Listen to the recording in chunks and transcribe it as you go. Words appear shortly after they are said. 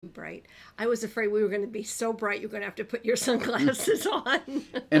bright. I was afraid we were going to be so bright you're going to have to put your sunglasses on.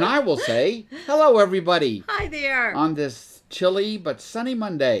 And I will say, hello, everybody. Hi there. On this chilly but sunny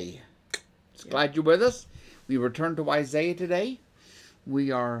Monday. Glad you're with us. We return to Isaiah today. We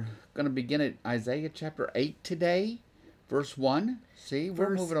are going to begin at Isaiah chapter 8 today, verse 1. See,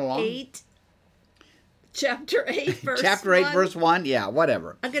 we're moving along. Chapter 8, verse 1. Chapter 8, verse 1. Yeah,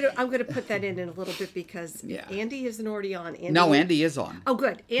 whatever. I'm gonna put that in a little bit because Andy isn't already on. Andy is on. Oh,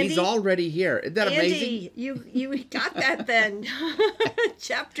 good. Andy, he's already here. Isn't that amazing? Andy, you got that then.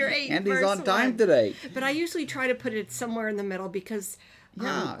 Chapter 8, Andy's verse on time 1. today. But I usually try to put it somewhere in the middle because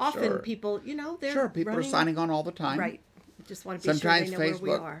often people, they're people running, are signing on all the time. Right. Just want to be sure they know where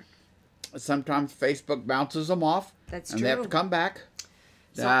we are. Sometimes Facebook bounces them off. That's and true. They have to come back.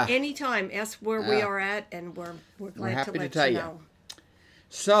 So anytime, ask where we are at, and we're glad to let you know.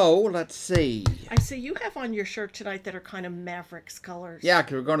 So, let's see. I see you have on your shirt tonight that are kind of Mavericks colors. Yeah,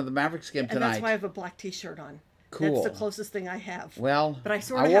 because we're going to the Mavericks game tonight. And that's why I have a black T-shirt on. Cool. That's the closest thing I have. Well, but I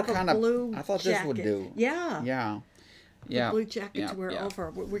sort of have a blue I thought jacket. This would do. Yeah. Yeah. Blue jacket to wear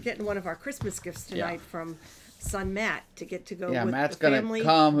over. We're getting one of our Christmas gifts tonight from son Matt to get to go with Matt's the family. Matt's going to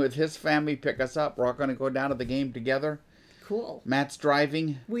come with his family, pick us up. We're all going to go down to the game together. Cool. Matt's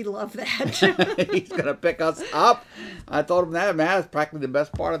driving. We love that. He's going to pick us up. I told him that. Matt is practically the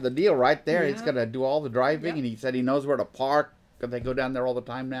best part of the deal right there. He's going to do all the driving, and he said he knows where to park because they go down there all the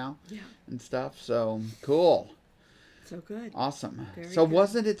time now and stuff. So, cool. So good. Awesome. Very so good.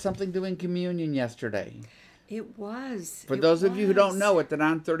 Wasn't it something doing communion yesterday? It was. For those of you who don't know, at the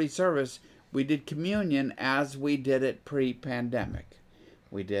 9:30 service, we did communion as we did it pre-pandemic.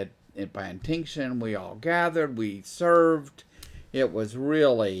 We did it by intinction. We all gathered. We served. It was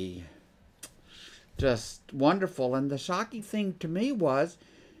really just wonderful. And the shocking thing to me was,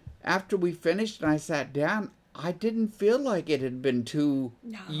 after we finished and I sat down, I didn't feel like it had been 2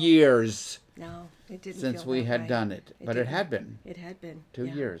 years. No, it didn't. Since feel we that had way. done it, but it had been. It had been 2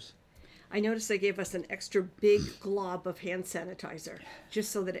 years. I noticed they gave us an extra big glob of hand sanitizer,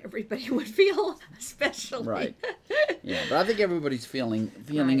 just so that everybody would feel special. Right. Yeah, but I think everybody's feeling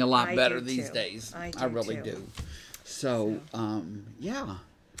a lot better these days. I really do. So,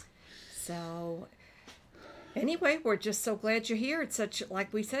 So, anyway, we're just so glad you're here. It's such,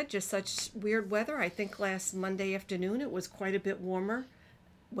 like we said, just such weird weather. I think last Monday afternoon it was quite a bit warmer.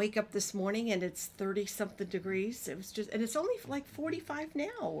 Wake up this morning and it's 30-something degrees. It was just, and it's only like 45 now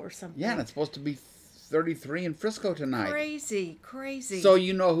or something. Yeah, and it's supposed to be 33 in Frisco tonight. Crazy. So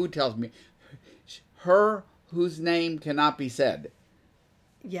you know who tells me? Her whose name cannot be said.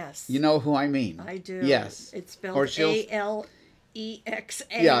 Yes. You know who I mean? I do. Yes. It's spelled Alexa.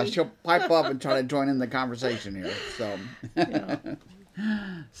 Yeah, she'll pipe up and try to join in the conversation here. So.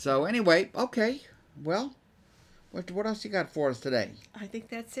 So anyway, okay. Well. What else you got for us today? I think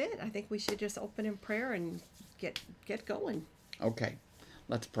that's it. I think we should just open in prayer and get going. Okay,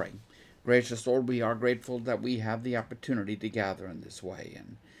 let's pray. Gracious Lord, we are grateful that we have the opportunity to gather in this way.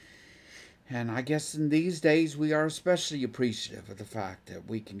 And I guess in these days we are especially appreciative of the fact that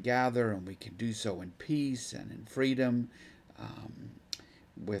we can gather and we can do so in peace and in freedom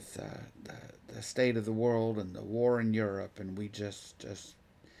with the state of the world and the war in Europe. And we just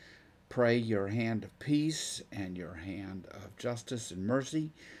pray your hand of peace and your hand of justice and mercy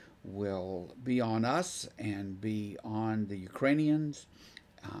will be on us and be on the Ukrainians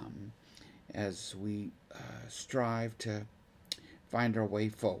as we strive to find our way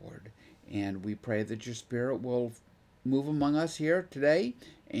forward. And we pray that your Spirit will move among us here today,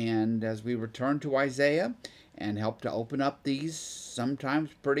 and as we return to Isaiah and help to open up these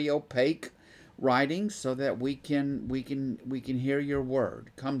sometimes pretty opaque writings so that we can hear your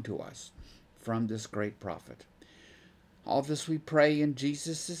word come to us from this great prophet. All this we pray in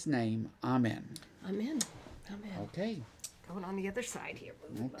Jesus' name. Amen. Amen. Okay. Going on the other side here.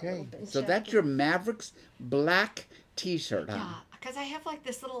 Okay. So that's your Mavericks black T-shirt, huh? Yeah, because I have like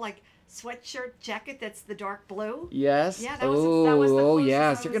this little sweatshirt jacket that's the dark blue. Yes. Yeah, that was the closest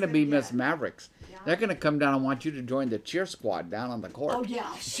yes. I You're was going to be gonna Miss get. Mavericks. Yeah. They're going to come down and want you to join the cheer squad down on the court. Oh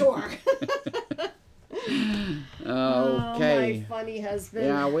yeah, sure. Okay. Oh, my funny husband.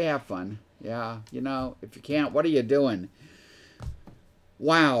 Yeah, we have fun. Yeah, if you can't, what are you doing?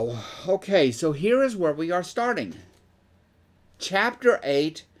 Wow. Okay, so here is where we are starting. Chapter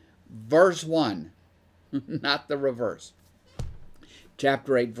 8, verse 1. Not the reverse.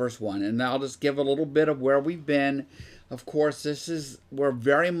 Chapter 8, verse 1. And I'll just give a little bit of where we've been. Of course, we're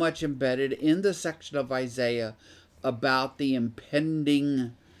very much embedded in the section of Isaiah about the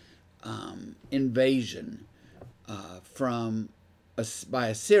impending invasion by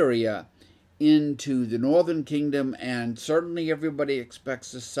Assyria into the northern kingdom, and certainly everybody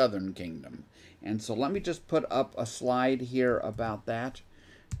expects the southern kingdom. And so let me just put up a slide here about that.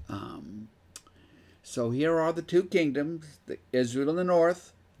 So here are the two kingdoms, Israel in the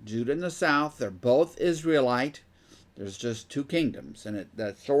north, Judah in the south. They're both Israelite. There's just two kingdoms, and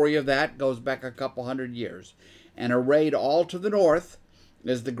the story of that goes back a couple hundred years. And arrayed all to the north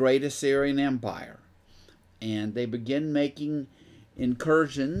is the great Assyrian Empire. And they begin making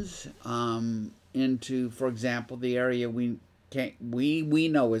incursions into, for example, the area we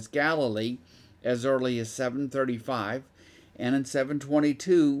know as Galilee as early as 735. And in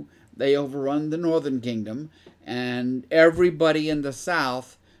 722, they overrun the northern kingdom, and everybody in the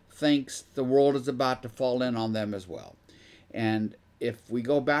south thinks the world is about to fall in on them as well. And if we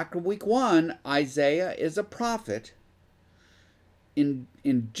go back to week 1, Isaiah is a prophet in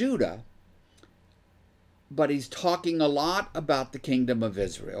Judah, but he's talking a lot about the kingdom of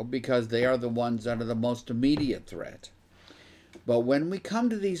Israel because they are the ones that are the most immediate threat. But when we come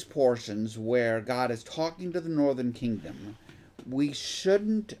to these portions where God is talking to the northern kingdom, we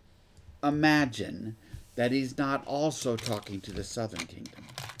shouldn't imagine that he's not also talking to the southern kingdom.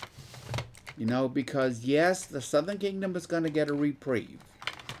 Because yes, the southern kingdom is going to get a reprieve.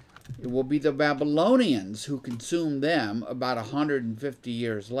 It will be the Babylonians who consume them about 150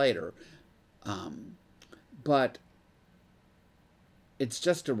 years later. But it's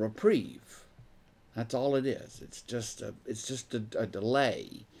just a reprieve. That's all it is. It's just a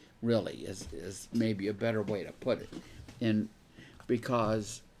delay, really, is maybe a better way to put it.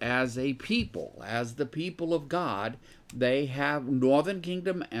 Because as a people, as the people of God, they have, northern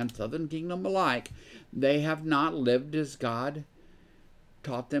kingdom and southern kingdom alike, they have not lived as God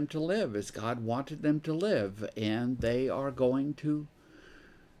taught them to live, as God wanted them to live, and they are going to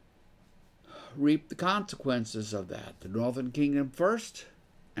reap the consequences of that. The northern kingdom first,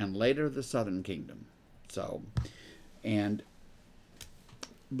 and later the southern kingdom.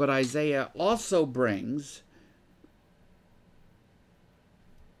 But Isaiah also brings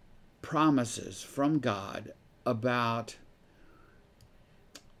promises from God about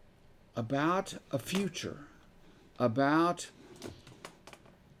a future, about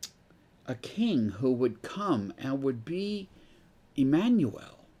a king who would come and would be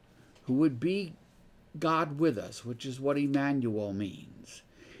Emmanuel, who would be God with us, which is what Emmanuel means.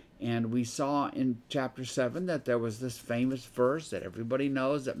 And we saw in chapter 7 that there was this famous verse that everybody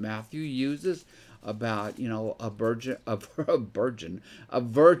knows that Matthew uses about, a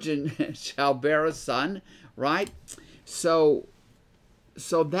virgin shall bear a son, right? So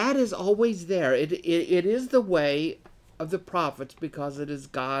that is always there. It is the way of the prophets because it is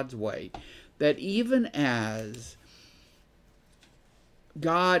God's way. That even as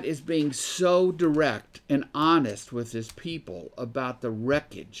God is being so direct and honest with his people about the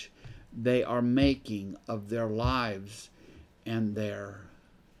wreckage they are making of their lives and their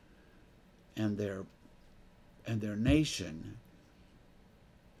nation,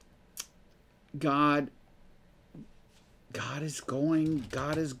 God is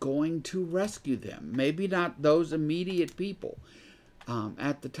going to rescue them. Maybe not those immediate people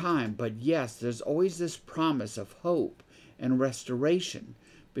at the time, but yes, there's always this promise of hope and restoration,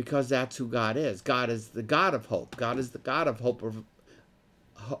 because that's who God is. God is the God of hope. God is the God of hope.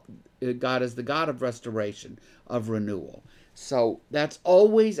 God is the God of restoration, of renewal. So that's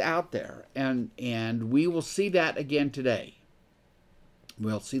always out there, and we will see that again today.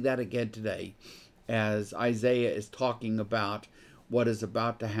 We'll see that again today as Isaiah is talking about what is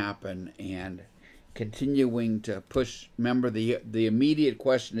about to happen and continuing to push. Remember, the immediate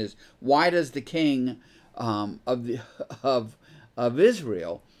question is, why does the king of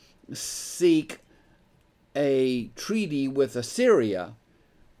Israel seek a treaty with Assyria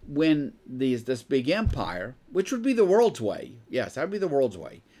when this big empire, which would be the world's way, yes, that would be the world's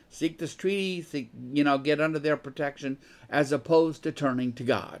way, seek this treaty, get under their protection, as opposed to turning to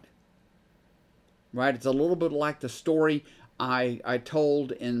God? Right? It's a little bit like the story I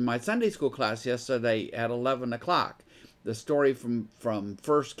told in my Sunday school class yesterday at 11 o'clock. The story from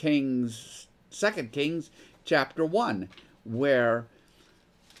 2 Kings chapter 1, where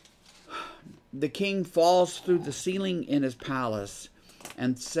the king falls through the ceiling in his palace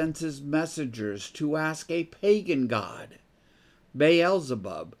and sends his messengers to ask a pagan god,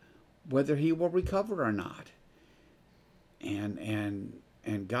 Beelzebub, whether he will recover or not. And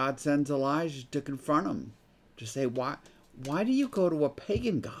God sends Elijah to confront him, to say, why do you go to a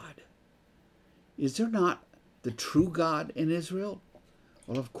pagan god? Is there not the true God in Israel?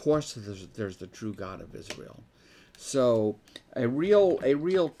 Well, of course there's the true God of Israel. So a real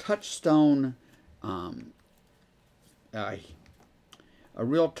touchstone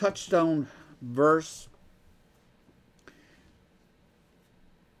verse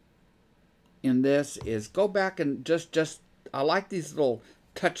in this is go back and just I like these little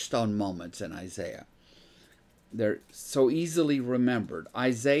touchstone moments in Isaiah. They're so easily remembered.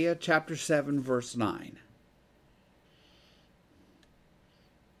 Isaiah chapter 7 verse 9.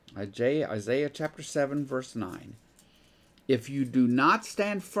 Isaiah chapter 7 verse 9. If you do not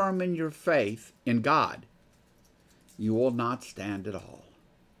stand firm in your faith in God, you will not stand at all.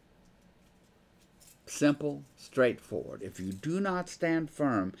 Simple, straightforward. If you do not stand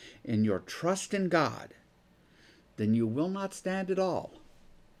firm in your trust in God, then you will not stand at all.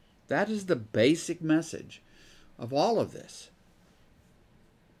 That is the basic message of all of this.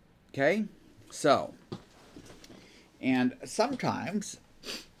 Okay? So, and sometimes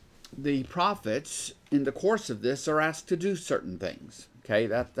the prophets in the course of this are asked to do certain things. Okay,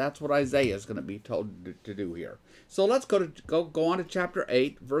 that's what Isaiah is going to be told to do here. So let's go on to chapter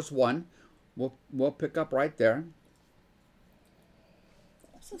 8, verse 1. We'll pick up right there.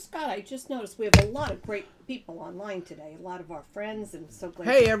 So Scott, I just noticed we have a lot of great people online today. A lot of our friends, and so glad.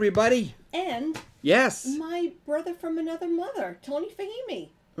 Hey, everybody! And yes, my brother from another mother, Tony Fahimi.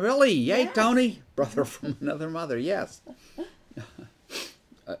 Really? Yay, Yes. Tony! Brother from another mother. Yes.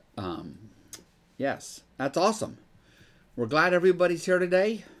 Yes, that's awesome. We're glad everybody's here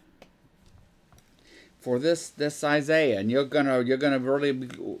today for this Isaiah, and you're gonna really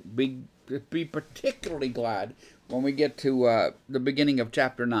be particularly glad when we get to the beginning of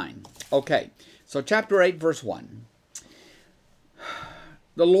chapter 9. Okay, so chapter 8, verse 1.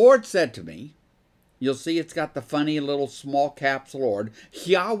 The Lord said to me, you'll see it's got the funny little small caps Lord.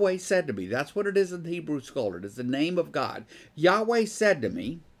 Yahweh said to me, that's what it is in the Hebrew Scroll. It's the name of God. Yahweh said to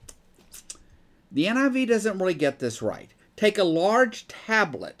me, the NIV doesn't really get this right. Take a large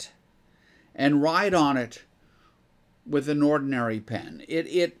tablet and write on it with an ordinary pen.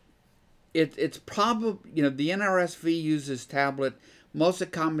 It's probably, the NRSV uses tablet. Most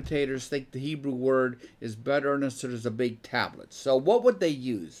of the commentators think the Hebrew word is better understood as a big tablet. So what would they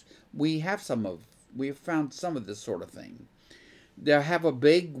use? We've found some of this sort of thing. They'll have a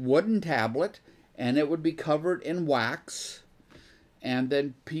big wooden tablet, and it would be covered in wax, and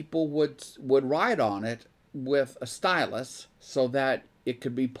then people would write on it with a stylus so that it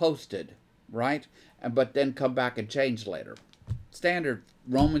could be posted, right? But then come back and change later. Standard.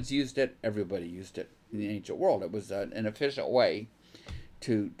 Romans used it. Everybody used it in the ancient world. It was an efficient way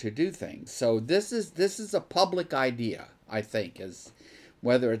to do things. So this is a public idea, I think, is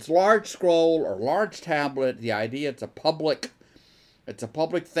whether it's large scroll or large tablet. The idea it's a public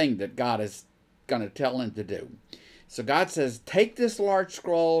thing that God is going to tell him to do. So God says, take this large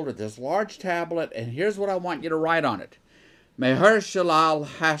scroll or this large tablet, and here's what I want you to write on it. Meher Shalal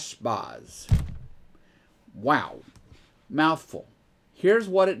Hashbaz. Wow. Mouthful. Here's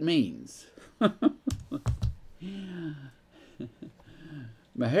what it means. Meher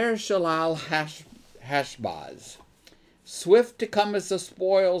Shalal Hashbaz. Swift to come as the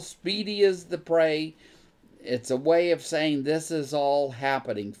spoil, speedy as the prey. It's a way of saying this is all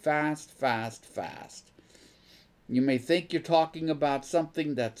happening fast, fast, fast. You may think you're talking about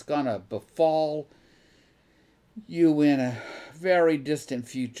something that's going to befall you in a very distant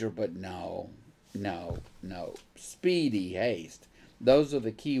future, but no. Speedy haste. Those are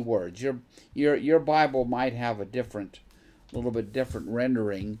the key words. Your Bible might have a little bit different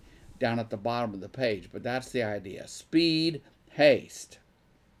rendering down at the bottom of the page, but that's the idea. Speed, haste.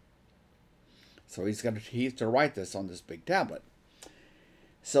 So he's to write this on this big tablet.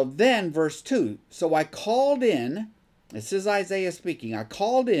 So then, verse 2, so I called in, this is Isaiah speaking, I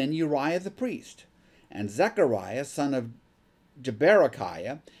called in Uriah the priest and Zechariah, son of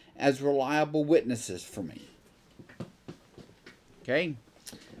Jeberechiah, as reliable witnesses for me. Okay,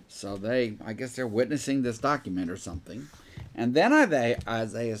 so I guess they're witnessing this document or something. And then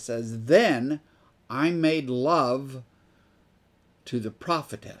Isaiah says, then I made love to the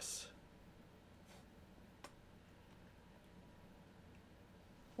prophetess.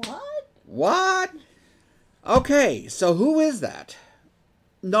 What? Okay, so who is that?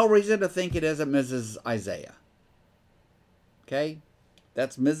 No reason to think it isn't Mrs. Isaiah. Okay?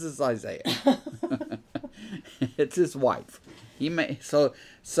 That's Mrs. Isaiah. It's his wife.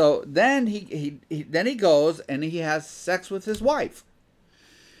 So then he goes and he has sex with his wife.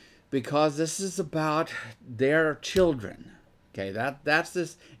 Because this is about their children. Okay, that's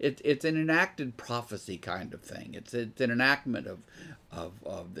this. It's an enacted prophecy kind of thing. It's an enactment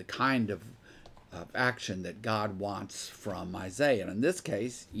of the kind of action that God wants from Isaiah. And in this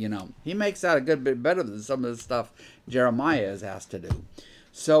case, he makes out a good bit better than some of the stuff Jeremiah is asked to do.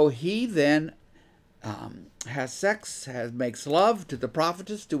 So he then has sex, makes love to the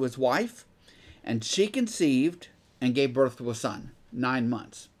prophetess, to his wife, And she conceived and gave birth to a son, 9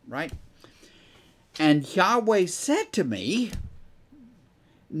 months, right? And Yahweh said to me,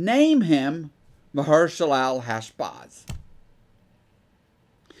 name him Maher-shalal-hash-baz,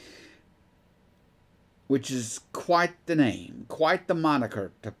 which is quite the name, quite the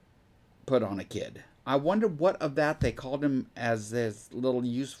moniker to put on a kid. I wonder what of that they called him as his little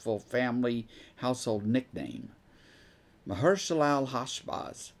useful family household nickname.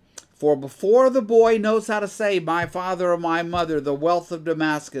 Maher-shalal-hash-baz. For before the boy knows how to say, my father or my mother, the wealth of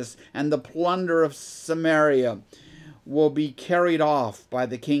Damascus and the plunder of Samaria will be carried off by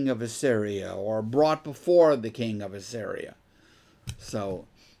the king of Assyria, or brought before the king of Assyria. So,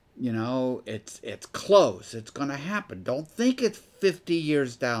 it's close. It's going to happen. Don't think it's 50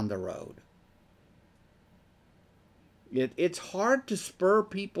 years down the road. It's hard to spur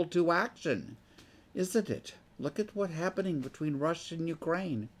people to action, isn't it? Look at what's happening between Russia and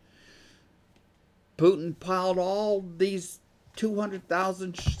Ukraine. Putin piled all these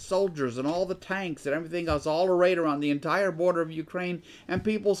 200,000 soldiers and all the tanks and everything else all arrayed around the entire border of Ukraine, and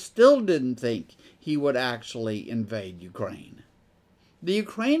people still didn't think he would actually invade Ukraine. The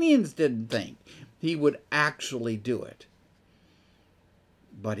Ukrainians didn't think he would actually do it.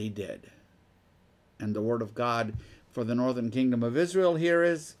 But he did. And the word of God for the northern kingdom of Israel here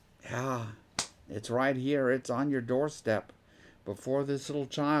is, it's right here. It's on your doorstep. Before this little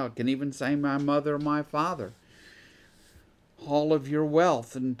child can even say, my mother or my father, all of your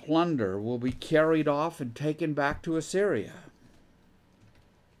wealth and plunder will be carried off and taken back to Assyria.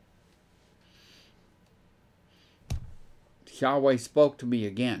 Yahweh spoke to me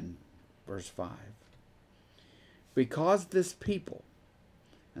again, verse 5. Because this people,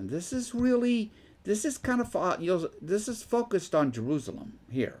 and this is focused on Jerusalem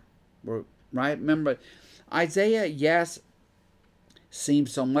here, right? Remember, Isaiah, yes,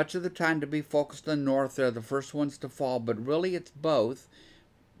 seems so much of the time to be focused on the north. They're the first ones to fall, but really it's both.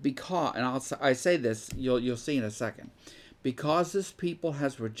 Because, and I say this, you'll see in a second. Because this people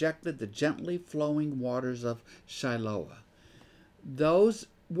has rejected the gently flowing waters of Shiloah. Those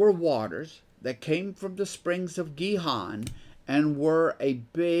were waters that came from the springs of Gihon and were a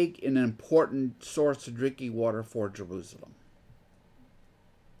big and important source of drinking water for Jerusalem.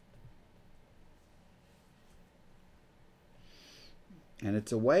 And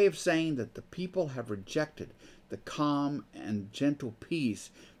it's a way of saying that the people have rejected the calm and gentle peace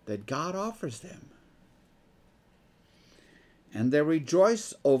that God offers them. And they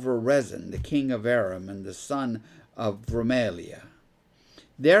rejoice over Rezin, the king of Aram, and the son of Remaliah.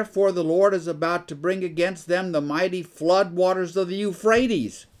 Therefore the Lord is about to bring against them the mighty flood waters of the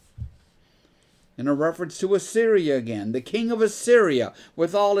Euphrates. In a reference to Assyria again, the king of Assyria,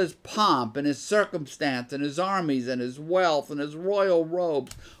 with all his pomp and his circumstance and his armies and his wealth and his royal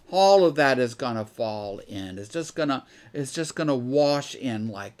robes, all of that is going to fall in. It's just going to wash in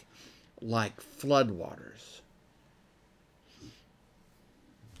like floodwaters.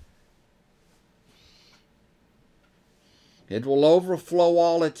 It will overflow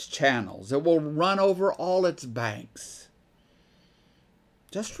all its channels. It will run over all its banks.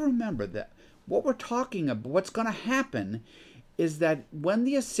 Just remember that what we're talking about, what's going to happen is that when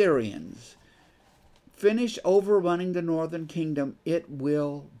the Assyrians finish overrunning the northern kingdom, it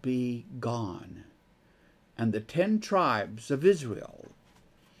will be gone. And the 10 tribes of Israel,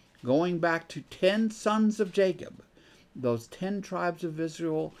 going back to 10 sons of Jacob, those 10 tribes of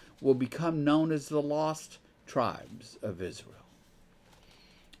Israel will become known as the lost tribes of Israel,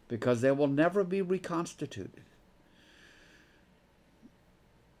 because they will never be reconstituted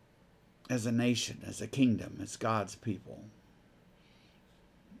as a nation, as a kingdom, as God's people.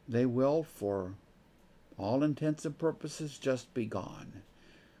 They will, for all intents and purposes, just be gone.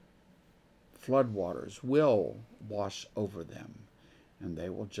 Floodwaters will wash over them, and they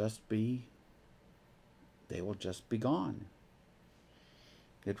will just be gone.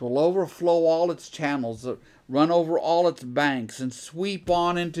 It will overflow all its channels, run over all its banks, and sweep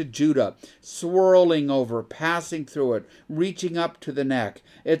on into Judah, swirling over, passing through it, reaching up to the neck.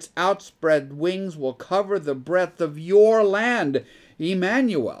 Its outspread wings will cover the breadth of your land,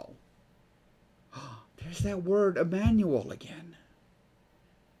 Emmanuel. There's that word, Emmanuel, again.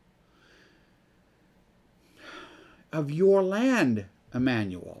 Of your land,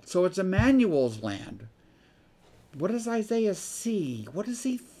 Emmanuel. So it's Emmanuel's land. What does Isaiah see? What does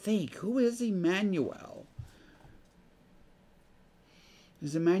he think? Who is Emmanuel?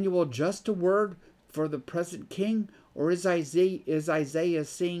 Is Emmanuel just a word for the present king? Or is Isaiah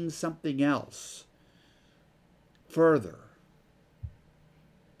seeing something else? Further,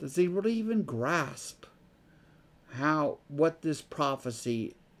 does he really even grasp what this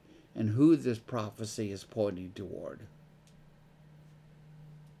prophecy and who this prophecy is pointing toward.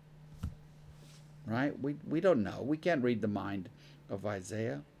 Right? We don't know. We can't read the mind of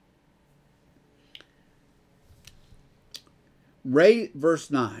Isaiah. Verse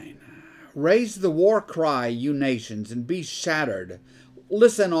 9. Raise the war cry, you nations, and be shattered.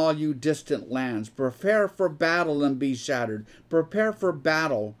 Listen, all you distant lands. Prepare for battle and be shattered. Prepare for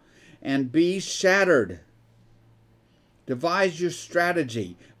battle and be shattered. Devise your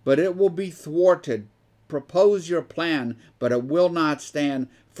strategy, but it will be thwarted. Propose your plan, but it will not stand,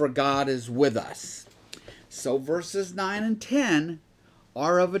 for God is with us. So verses 9 and 10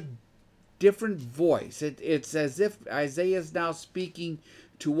 are of a different voice. It's as if Isaiah is now speaking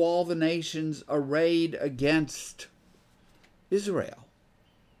to all the nations arrayed against Israel.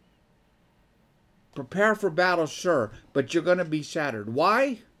 Prepare for battle, sure, but you're going to be shattered.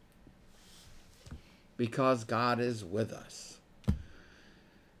 Why? Because God is with us.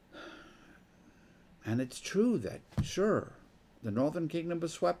 And it's true that, sure, the northern kingdom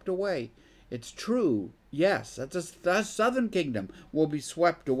was swept away. It's true, yes, the southern kingdom will be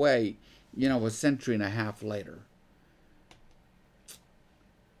swept away, a century and a half later.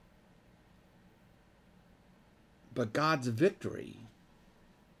 But God's victory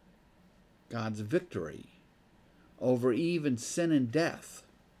over even sin and death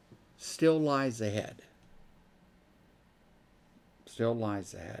still lies ahead. Still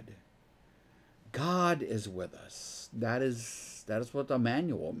lies ahead. God is with us. That is what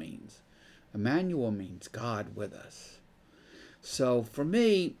Emmanuel means. Emmanuel means God with us. So for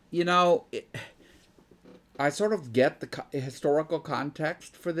me, I sort of get the historical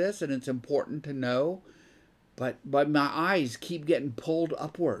context for this, and it's important to know. But my eyes keep getting pulled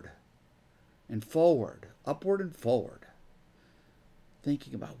upward and forward,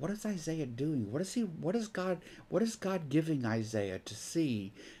 thinking about what is Isaiah doing? What is God giving Isaiah to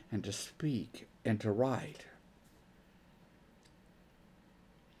see and to speak and to write?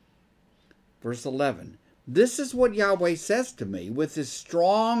 Verse 11. This is what Yahweh says to me with his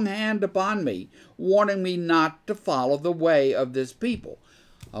strong hand upon me, warning me not to follow the way of this people.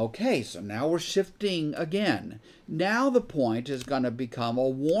 Okay, so now we're shifting again. Now the point is going to become a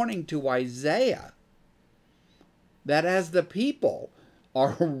warning to Isaiah that as the people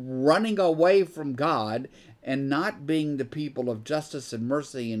are running away from God and not being the people of justice and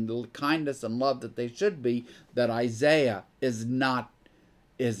mercy and kindness and love that they should be, that Isaiah is not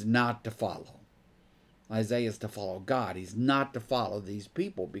to follow. Isaiah is to follow God. He's not to follow these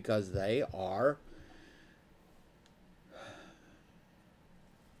people because they are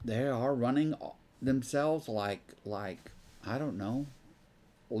running themselves like I don't know,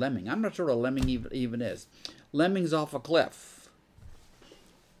 lemming. I'm not sure what a lemming even is. Lemmings off a cliff.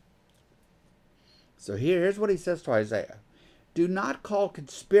 So here's what he says to Isaiah. Do not call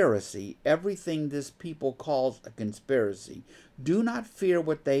conspiracy everything this people calls a conspiracy. Do not fear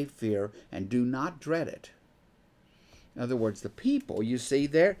what they fear, and do not dread it. In other words, the people, you see,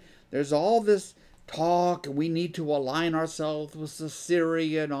 there's all this talk, and we need to align ourselves with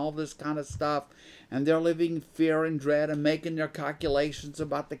Assyria and all this kind of stuff. And they're living in fear and dread and making their calculations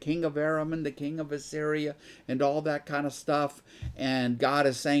about the king of Aram and the king of Assyria and all that kind of stuff. And God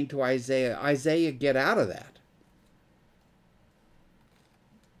is saying to Isaiah, Isaiah, get out of that.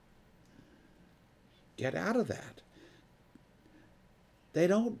 Get out of that. They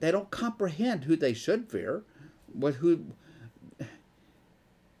don't comprehend who they should fear,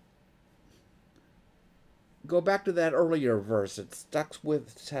 Go back to that earlier verse. It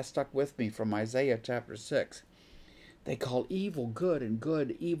has stuck with me from Isaiah chapter 6. They call evil good and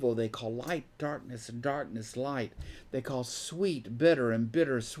good evil. They call light darkness and darkness light. They call sweet bitter and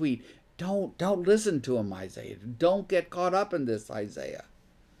bitter sweet. Don't listen to them, Isaiah. Don't get caught up in this, Isaiah.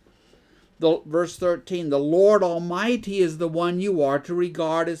 Verse 13, the Lord Almighty is the one you are to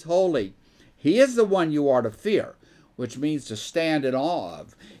regard as holy. He is the one you are to fear, which means to stand in awe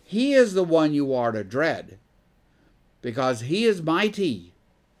of. He is the one you are to dread, because he is mighty.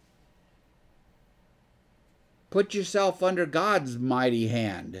 Put yourself under God's mighty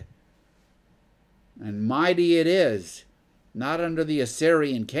hand. And mighty it is, not under the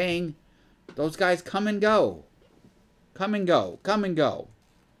Assyrian king. Those guys come and go. Come and go. Come and go.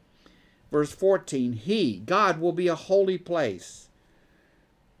 Verse 14, God, will be a holy place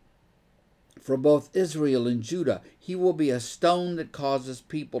for both Israel and Judah. He will be a stone that causes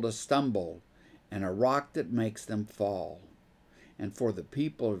people to stumble, and a rock that makes them fall. And for the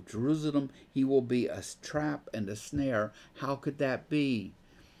people of Jerusalem, he will be a trap and a snare. How could that be?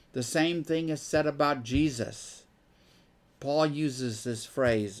 The same thing is said about Jesus. Paul uses this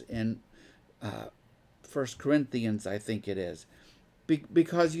phrase in 1 Corinthians, I think it is.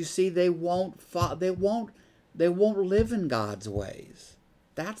 because you see, they won't live in God's ways.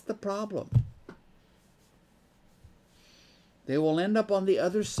 That's the problem. They will end up on the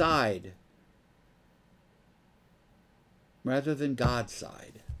other side rather than God's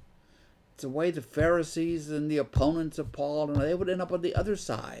side. It's the way the Pharisees and the opponents of Paul, and they would end up on the other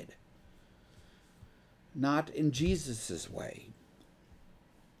side, not in Jesus' way.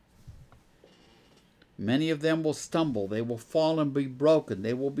 Many of them will stumble. They will fall and be broken.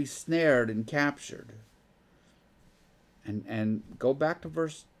 They will be snared and captured. And go back to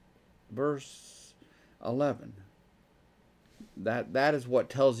verse 11. That is what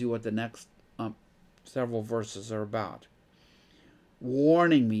tells you what the next several verses are about.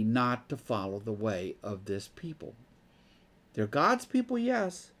 Warning me not to follow the way of this people. They're God's people,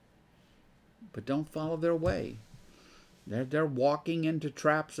 yes, but don't follow their way. They're walking into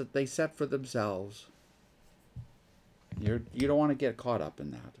traps that they set for themselves. You don't want to get caught up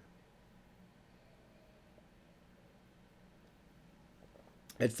in that.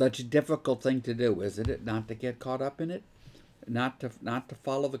 It's such a difficult thing to do, isn't it? Not to get caught up in it, not to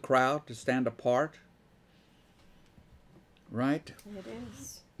follow the crowd, to stand apart. Right? It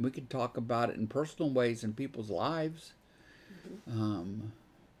is. We could talk about it in personal ways in people's lives.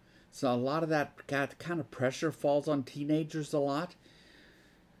 So a lot of that kind of pressure falls on teenagers a lot,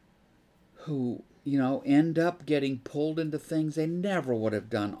 who, end up getting pulled into things they never would have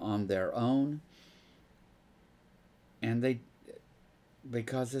done on their own. And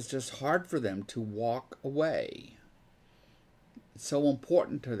because it's just hard for them to walk away. It's so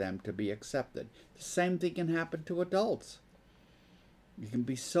important to them to be accepted. The same thing can happen to adults. It can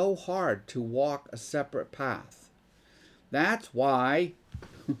be so hard to walk a separate path. That's why,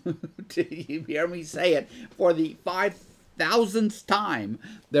 you hear me say it for the 5,000th time,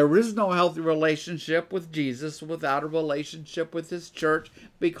 there is no healthy relationship with Jesus without a relationship with His church,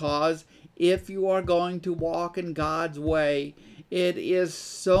 because if you are going to walk in God's way, it is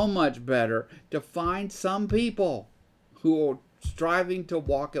so much better to find some people who are striving to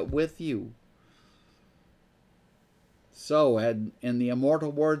walk it with you. So, in the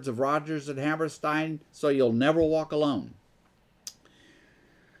immortal words of Rodgers and Hammerstein, so you'll never walk alone.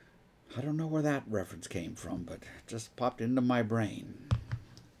 I don't know where that reference came from, but it just popped into my brain.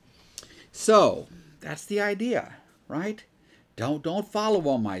 So, that's the idea, right? Don't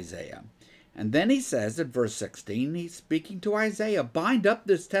follow him, Isaiah. And then he says at verse 16, he's speaking to Isaiah, bind up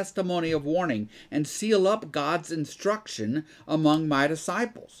this testimony of warning and seal up God's instruction among my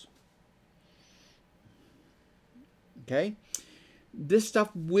disciples. Okay? This stuff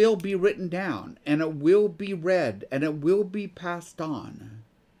will be written down, and it will be read, and it will be passed on.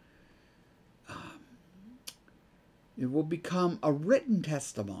 It will become a written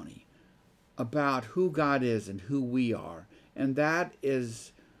testimony about who God is and who we are. And that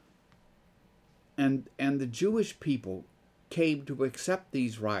is, and the Jewish people came to accept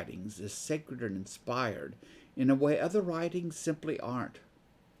these writings as sacred and inspired in a way other writings simply aren't.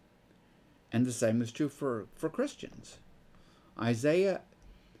 And the same is true for Christians. Isaiah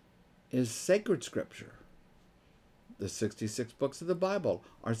is sacred scripture. The 66 books of the Bible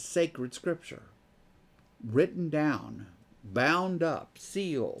are sacred scripture. Written down, bound up,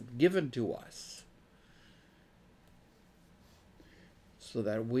 sealed, given to us, so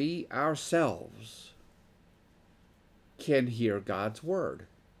that we ourselves can hear God's word.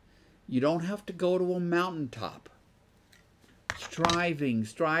 You don't have to go to a mountaintop striving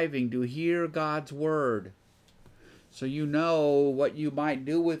to hear God's word so you know what you might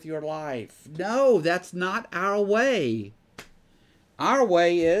do with your life. No, that's not our way. Our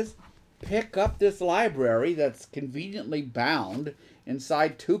way is pick up this library that's conveniently bound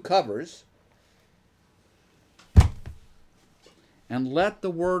inside 2 covers and let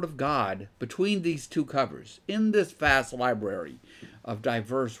the Word of God between these 2 covers in this vast library of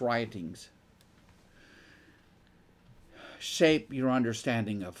diverse writings shape your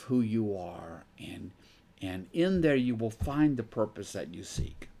understanding of who you are, and in there you will find the purpose that you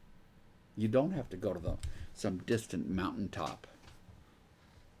seek. You don't have to go to some distant mountaintop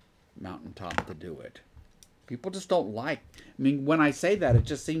to do it. People just don't like. I mean, when I say that, it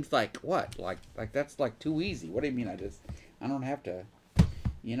just seems like what? Like that's like too easy. What do you mean? I don't have to,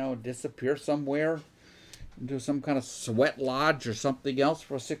 disappear somewhere into some kind of sweat lodge or something else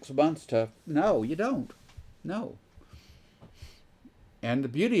for 6 months to. No, you don't. No. And the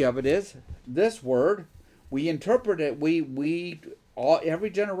beauty of it is, this word, we interpret it. Every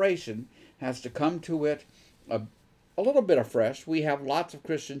generation has to come to it a little bit afresh. We have lots of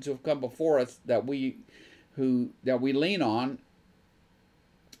Christians who have come before us that we lean on,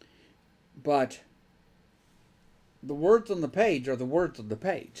 but The words on the page are the words on the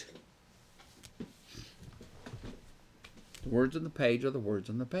page. The words on the page are the words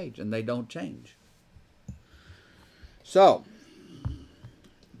on the page, and they don't change. So,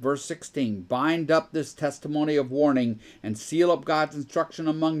 verse 16, bind up this testimony of warning and seal up God's instruction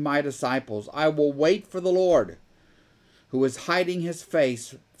among my disciples. I will wait for the Lord, who is hiding his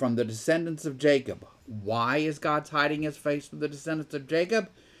face from the descendants of Jacob. Why is God hiding his face from the descendants of Jacob?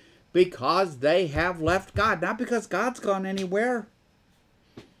 Because they have left God. Not because God's gone anywhere.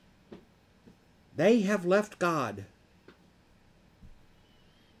 They have left God.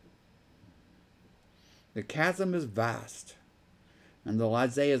 The chasm is vast. And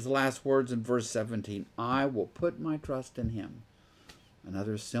Isaiah's last words in verse 17, I will put my trust in him.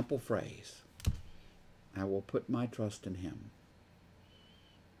 Another simple phrase. I will put my trust in him.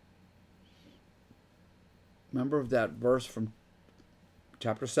 Remember that verse from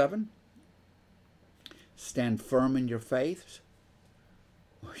chapter 7? Stand firm in your faith,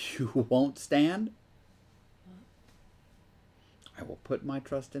 or you won't stand. I will put my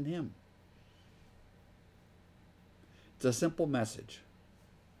trust in him. It's a simple message.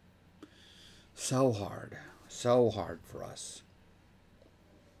 So hard for us.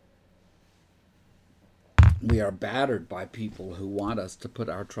 We are battered by people who want us to put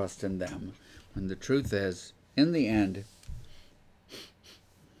our trust in them. And the truth is, in the end,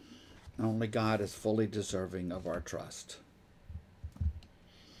 only God is fully deserving of our trust.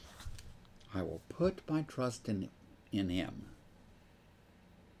 I will put my trust in him.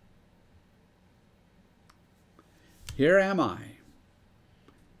 Here am I,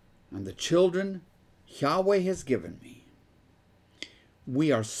 and the children Yahweh has given me.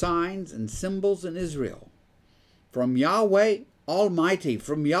 We are signs and symbols in Israel, from Yahweh Almighty,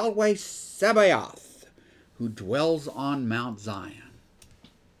 from Yahweh Sabaoth, who dwells on Mount Zion.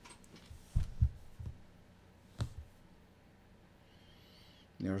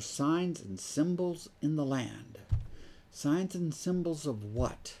 There are signs and symbols in the land. Signs and symbols of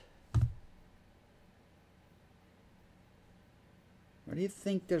what? What do you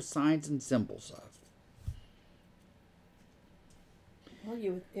think they're signs and symbols of?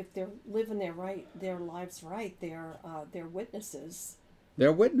 Well, if they're living their lives right, they're witnesses.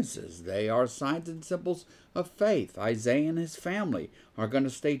 They're witnesses. They are signs and symbols of faith. Isaiah and his family are going to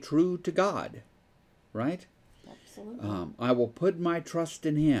stay true to God, right? Absolutely. I will put my trust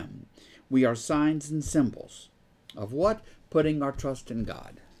in him. We are signs and symbols of what? Putting our trust in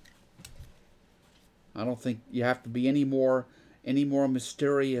God. I don't think you have to be any more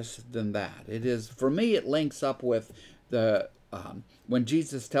mysterious than that. It is, for me, it links up with the when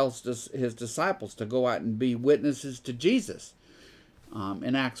Jesus tells his disciples to go out and be witnesses to Jesus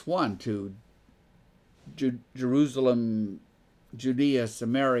in Acts 1 to Jerusalem, Judea,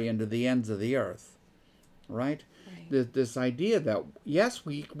 Samaria, and to the ends of the earth. Right? This idea that, yes,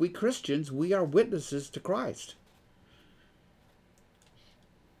 we Christians, we are witnesses to Christ.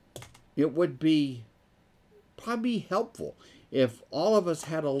 It would be probably helpful if all of us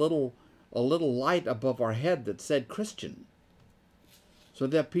had a little light above our head that said Christian, so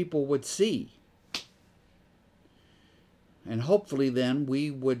that people would see. And hopefully then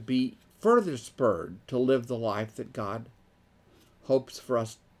we would be further spurred to live the life that God hopes for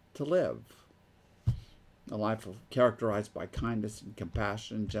us to live. A life characterized by kindness and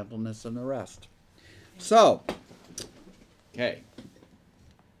compassion, gentleness, and the rest. So, okay.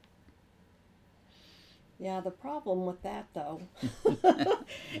 Yeah, the problem with that, though,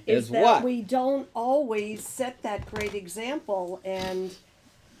 is that what? we don't always set that great example. And,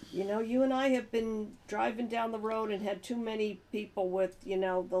 you and I have been driving down the road and had too many people with, the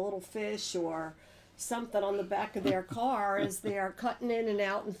little fish or something on the back of their car as they are cutting in and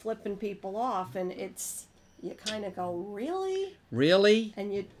out and flipping people off. And you kind of go, really? Really?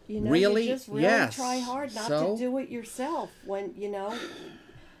 And you really? you just really yes. try hard not to do it yourself when,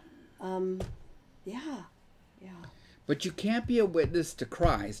 yeah. But you can't be a witness to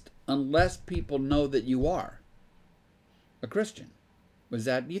Christ unless people know that you are a Christian.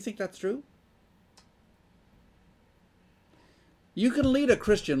 Do you think that's true? You can lead a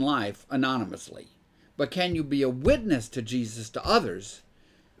Christian life anonymously, but can you be a witness to Jesus to others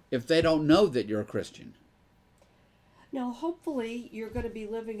if they don't know that you're a Christian? Now, hopefully, you're going to be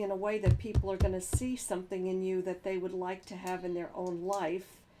living in a way that people are going to see something in you that they would like to have in their own life.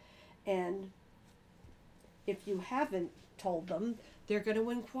 And if you haven't told them, they're going to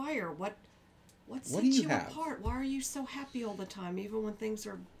inquire, what sets you apart? Why are you so happy all the time, even when things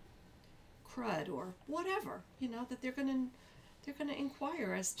are crud or whatever? That they're going to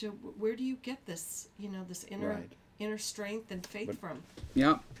inquire as to where do you get this, this inner strength and faith from.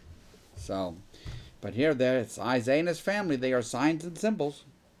 Yeah. So, But here, there, it's Isaiah and his family. They are signs and symbols.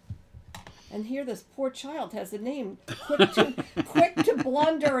 And here, this poor child has a name: quick to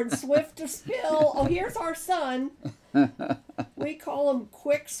blunder and swift to spill. Oh, here's our son. We call him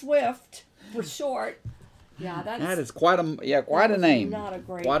Quick Swift for short. Yeah, that is quite a name. Not a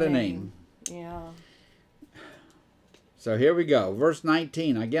great quite a name. Yeah. So here we go, verse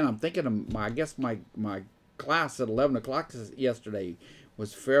 19. Again, I'm thinking of my class at 11 o'clock yesterday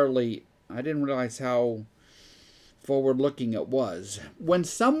was fairly. I didn't realize how forward-looking it was. When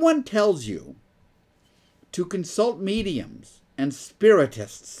someone tells you to consult mediums and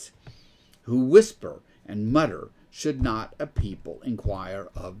spiritists who whisper and mutter, should not a people inquire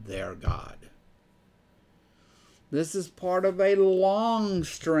of their God? This is part of a long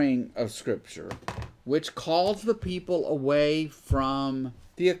string of scripture which calls the people away from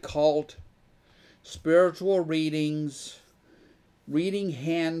the occult, spiritual readings, reading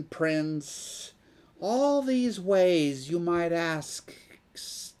handprints, all these ways you might ask,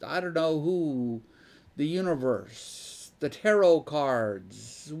 I don't know who, the universe, the tarot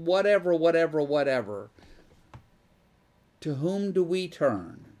cards, whatever. To whom do we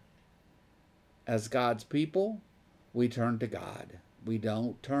turn? As God's people, we turn to God. We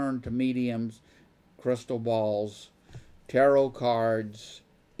don't turn to mediums, crystal balls, tarot cards,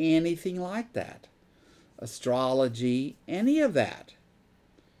 anything like that. Astrology, any of that.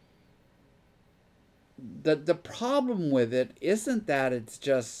 The problem with it isn't that it's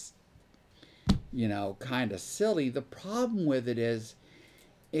just, kind of silly. The problem with it is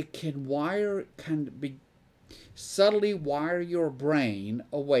it can subtly wire your brain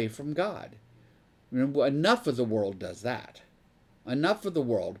away from God. Enough of the world does that. Enough of the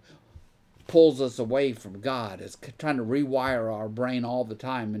world pulls us away from God. It's trying to rewire our brain all the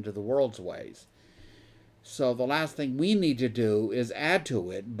time into the world's ways. So the last thing we need to do is add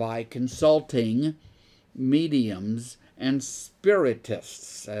to it by consulting mediums and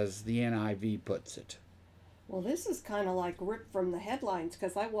spiritists, as the NIV puts it. Well, this is kind of like ripped from the headlines,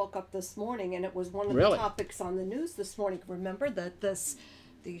 because I woke up this morning and it was one of Really? the topics on the news this morning. Remember that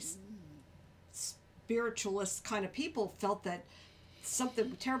these spiritualist kind of people felt that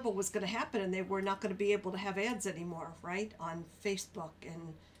something terrible was going to happen and they were not going to be able to have ads anymore, right, on Facebook.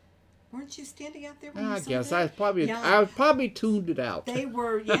 And weren't you standing out there when you I saw guess that? I probably tuned it out. They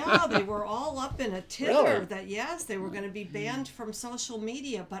were all up in a tither Really? that yes, they were going to be banned from social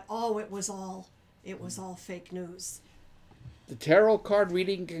media, but it was all fake news. The tarot card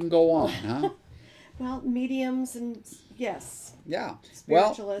reading can go on, huh? Well, mediums and yes, Yeah.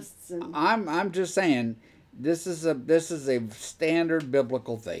 spiritualists Well, and I'm just saying this is a standard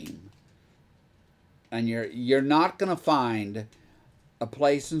biblical theme, and you're not going to find a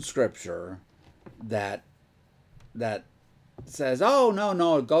place in Scripture that says, "Oh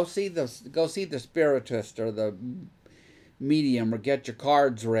no, go see the spiritist or the medium or get your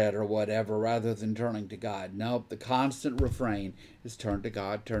cards read or whatever," rather than turning to God. Nope, the constant refrain is turn to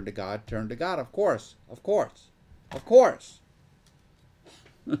God, turn to God, turn to God. Of course.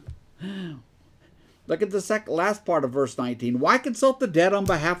 Look at the last part of verse 19. Why consult the dead on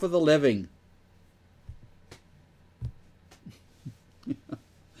behalf of the living?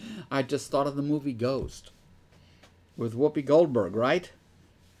 I just thought of the movie Ghost with Whoopi Goldberg, right?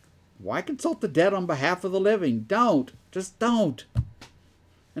 Why consult the dead on behalf of the living? Just don't.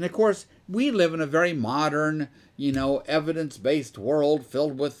 And of course, we live in a very modern, evidence-based world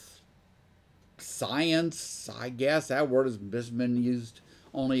filled with science. I guess that word has been used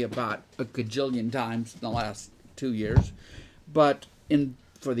only about a gajillion times in the last 2 years. But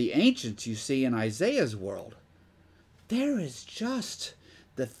for the ancients, you see, in Isaiah's world, there is just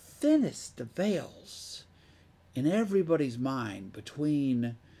the thinnest of veils in everybody's mind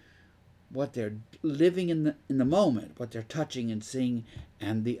between what they're living in the moment, what they're touching and seeing,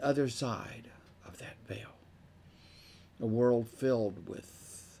 and the other side of that veil. A world filled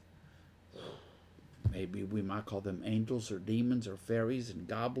with, maybe we might call them angels or demons or fairies and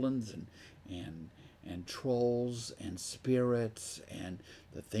goblins and trolls and spirits and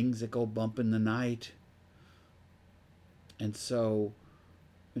the things that go bump in the night. And so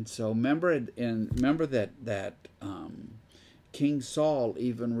remember that King Saul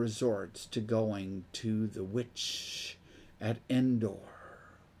even resorts to going to the witch at Endor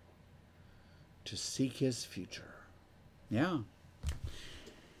to seek his future. Yeah.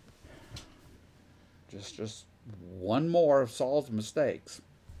 Just one more of Saul's mistakes.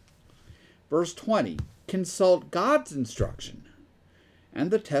 Verse 20, consult God's instruction and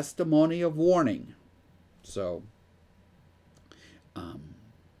the testimony of warning. So,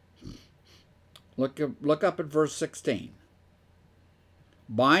 look up at verse 16.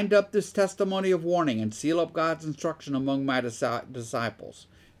 Bind up this testimony of warning and seal up God's instruction among my disciples.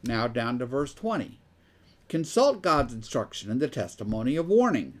 Now down to verse 20. Consult God's instruction and the testimony of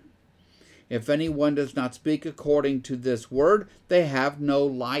warning. If anyone does not speak according to this word, they have no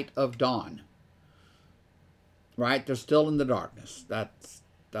light of dawn. Right? They're still in the darkness.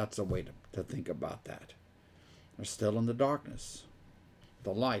 That's a way to think about that. They're still in the darkness.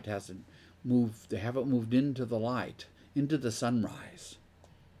 The light hasn't moved. They haven't moved into the light, into the sunrise.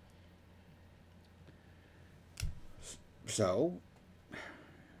 So,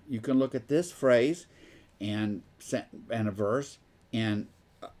 you can look at this phrase and a verse and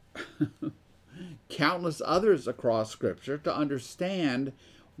countless others across Scripture to understand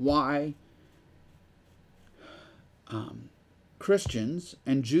why Christians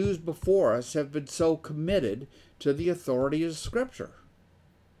and Jews before us have been so committed to the authority of Scripture.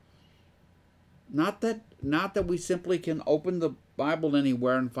 Not that we simply can open the Bible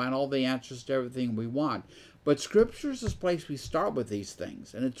anywhere and find all the answers to everything we want, but Scripture is this place we start with these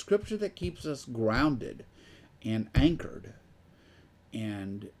things, and it's Scripture that keeps us grounded and anchored.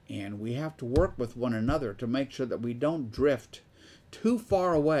 And we have to work with one another to make sure that we don't drift too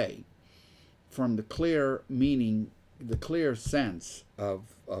far away from the clear meaning, the clear sense of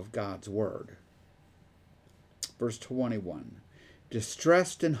God's Word. Verse 21,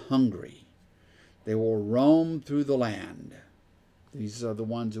 distressed and hungry, they will roam through the land. These are the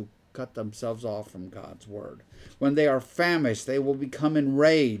ones who cut themselves off from God's Word. When they are famished, they will become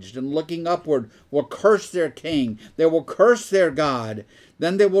enraged, and looking upward will curse their king. They will curse their God.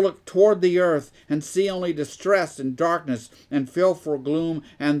 Then they will look toward the earth and see only distress and darkness and fearful gloom,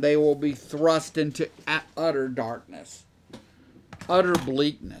 and they will be thrust into utter darkness, utter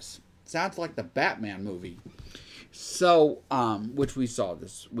bleakness. Sounds like the Batman movie. So, which we saw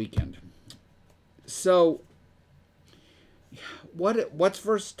this weekend. So, what's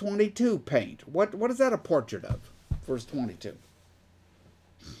verse 22 paint? What is that a portrait of? Verse 22.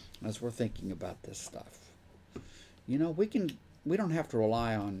 As we're thinking about this stuff, we don't have to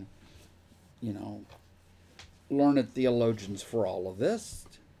rely on, learned theologians for all of this.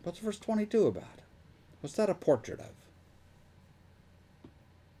 What's verse 22 about? What's that a portrait of?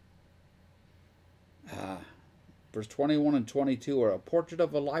 Verse 21 and 22 are a portrait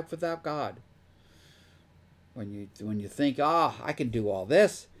of a life without God. When you think, I can do all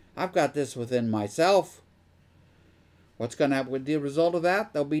this, I've got this within myself. What's going to happen with the result of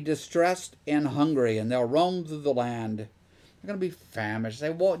that? They'll be distressed and hungry, and they'll roam through the land. They're going to be famished.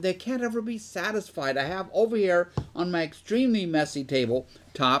 They can't ever be satisfied. I have over here on my extremely messy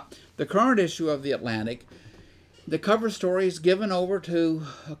tabletop the current issue of The Atlantic. The cover story is given over to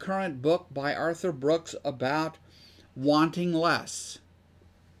a current book by Arthur Brooks about wanting less.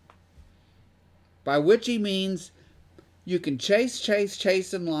 By which he means you can chase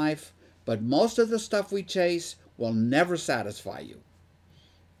in life, but most of the stuff we chase will never satisfy you.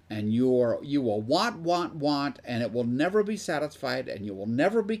 And you will want, and it will never be satisfied, and you will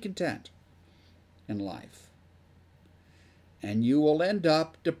never be content in life. And you will end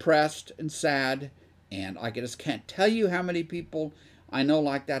up depressed and sad, and I just can't tell you how many people I know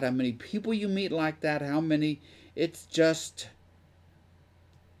like that, how many people you meet like that, it's just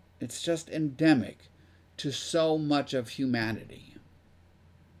endemic to so much of humanity.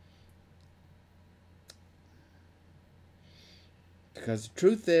 Because the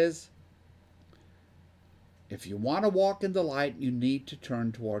truth is, if you want to walk in the light, you need to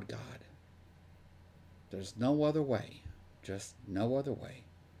turn toward God. There's no other way. Just no other way.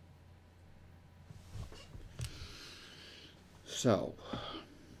 So,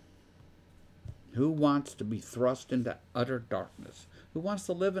 who wants to be thrust into utter darkness? Who wants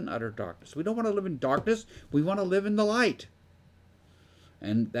to live in utter darkness? We don't want to live in darkness. We want to live in the light.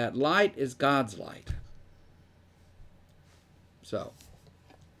 And that light is God's light. So,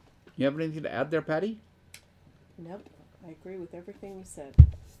 you have anything to add there, Patty? Nope. I agree with everything you said.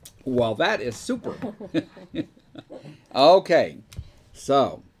 Well, that is super. Okay.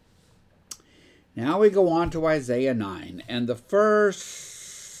 So, now we go on to Isaiah 9. And the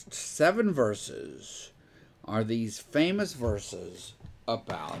first 7 verses are these famous verses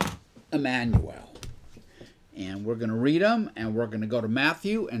about Emmanuel. And we're going to read them, and we're going to go to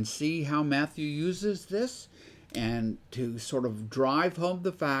Matthew and see how Matthew uses this, and to sort of drive home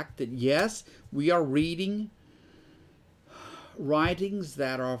the fact that, yes, we are reading writings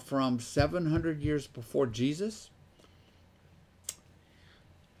that are from 700 years before Jesus.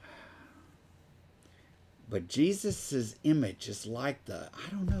 But Jesus' image is like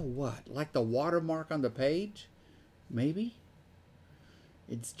like the watermark on the page, maybe?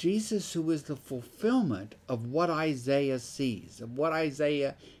 It's Jesus who is the fulfillment of what Isaiah sees, of what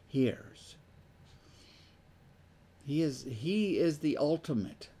Isaiah hears. He is the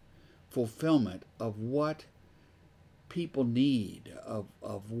ultimate fulfillment of what people need,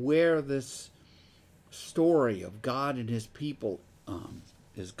 of where this story of God and his people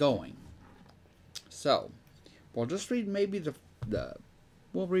is going. So, we'll just read maybe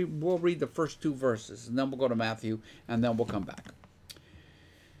we'll read the first 2 verses, and then we'll go to Matthew, and then we'll come back.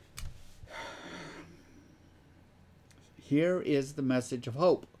 Here is the message of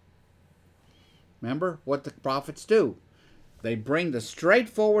hope. Remember what the prophets do. They bring the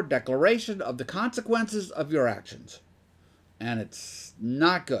straightforward declaration of the consequences of your actions. And it's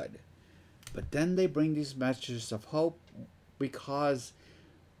not good. But then they bring these messages of hope because,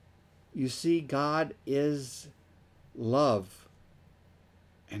 you see, God is love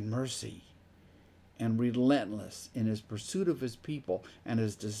and mercy and relentless in his pursuit of his people and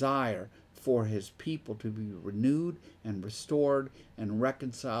his desire for his people to be renewed and restored and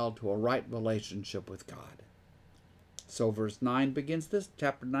reconciled to a right relationship with God. So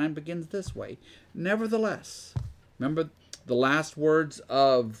chapter 9 begins this way. Nevertheless, remember the last words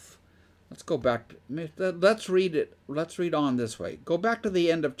of, let's go back, let's read on this way. Go back to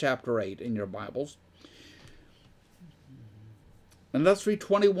the end of chapter 8 in your Bibles. And let's read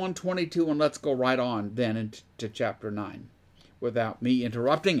 21, 22, and let's go right on then into chapter 9 without me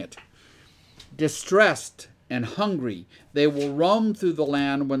interrupting it. Distressed and hungry, they will roam through the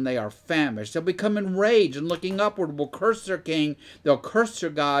land when they are famished. They'll become enraged, and looking upward will curse their king. They'll curse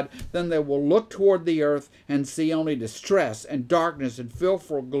their God. Then they will look toward the earth and see only distress and darkness and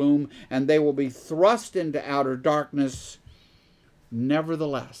fearful gloom, and they will be thrust into outer darkness.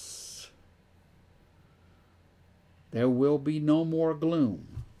 Nevertheless, there will be no more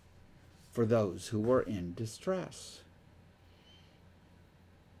gloom for those who are in distress.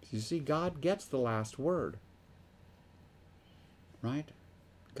 You see, God gets the last word. Right?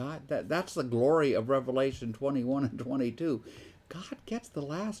 God, that's the glory of Revelation 21 and 22. God gets the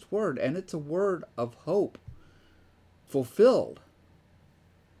last word, and it's a word of hope fulfilled.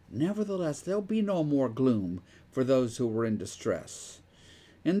 Nevertheless, there'll be no more gloom for those who were in distress.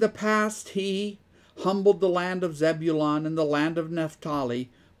 In the past, he humbled the land of Zebulun and the land of Naphtali,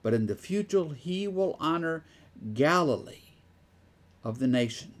 but in the future he will honor Galilee of the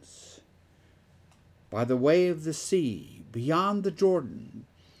nations. By the way of the sea, beyond the Jordan,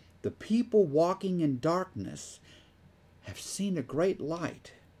 the people walking in darkness have seen a great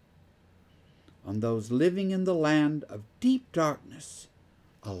light. On those living in the land of deep darkness,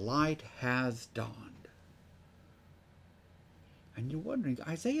 a light has dawned. And you're wondering,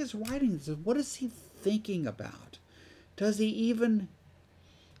 Isaiah's writing this, what is he thinking about? He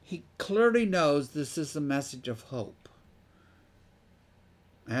clearly knows this is a message of hope.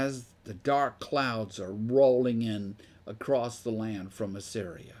 As the dark clouds are rolling in across the land from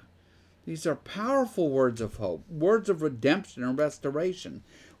Assyria. These are powerful words of hope, words of redemption and restoration.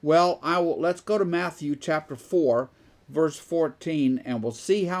 Well, let's go to Matthew chapter 4, verse 14, and we'll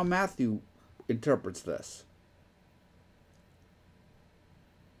see how Matthew interprets this.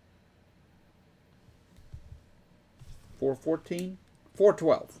 (4:14),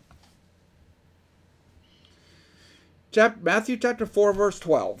 4:12. Matthew chapter 4, verse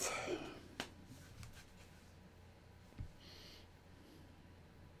 12.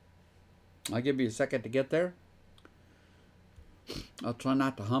 I'll give you a second to get there. I'll try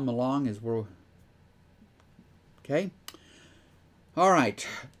not to hum along as we're... Okay? All right.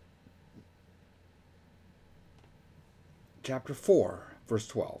 Chapter 4, verse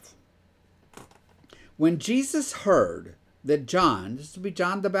 12. When Jesus heard that John, this would be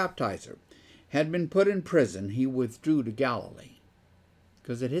John the Baptizer, had been put in prison, he withdrew to Galilee,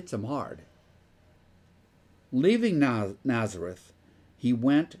 because it hits him hard. Leaving Nazareth, he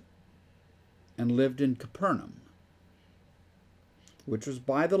went and lived in Capernaum, which was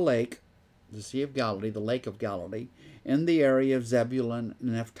by the lake, the Sea of Galilee, the Lake of Galilee, in the area of Zebulun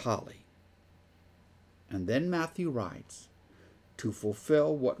and Naphtali. And then Matthew writes, to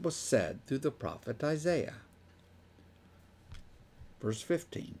fulfill what was said through the prophet Isaiah. Verse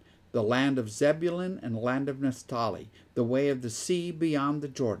 15. The land of Zebulun and land of Naphtali, the way of the sea beyond the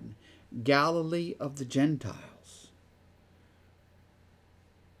Jordan, Galilee of the Gentiles.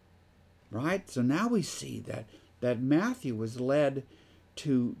 Right? So now we see that Matthew was led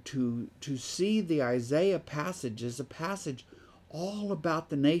to see the Isaiah passage as a passage all about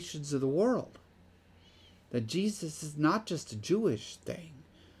the nations of the world. That Jesus is not just a Jewish thing.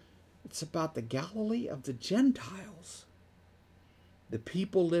 It's about the Galilee of the Gentiles. The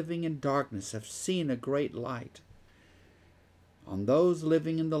people living in darkness have seen a great light. On those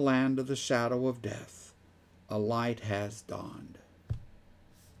living in the land of the shadow of death, a light has dawned.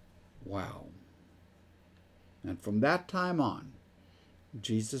 Wow. And from that time on,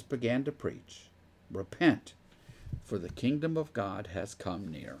 Jesus began to preach, repent, for the kingdom of God has come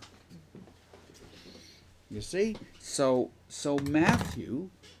near. You see? So Matthew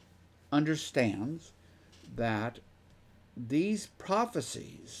understands that these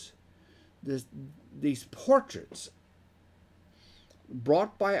prophecies, these portraits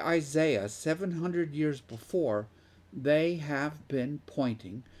brought by Isaiah 700 years before, they have been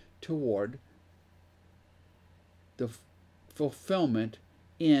pointing toward the fulfillment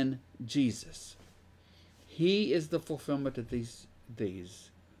in Jesus. He is the fulfillment of these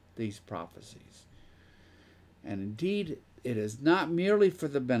prophecies. And indeed, it is not merely for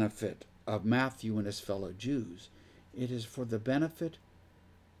the benefit of Matthew and his fellow Jews. It is for the benefit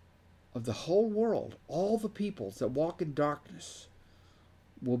of the whole world. All the peoples that walk in darkness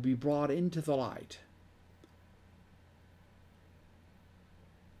will be brought into the light.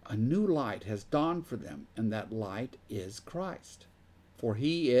 A new light has dawned for them, and that light is Christ. For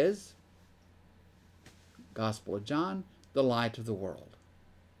he is, Gospel of John, the light of the world.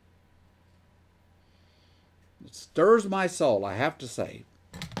 It stirs my soul, I have to say,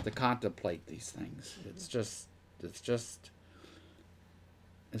 to contemplate these things. It's just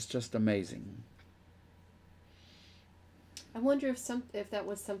amazing. I wonder if that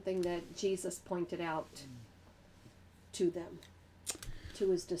was something that Jesus pointed out to them, to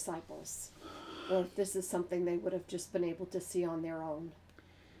his disciples, or if this is something they would have just been able to see on their own.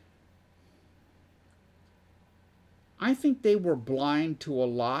 I think they were blind to a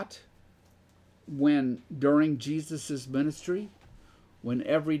lot when during Jesus' ministry, when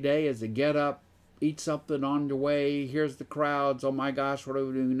every day as they get up, eat something on the way, here's the crowds, oh my gosh, what are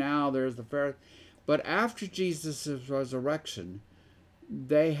we doing now? There's the Pharisees. But after Jesus' resurrection,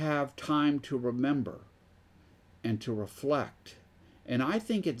 they have time to remember and to reflect. And I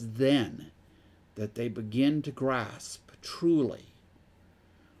think it's then that they begin to grasp truly.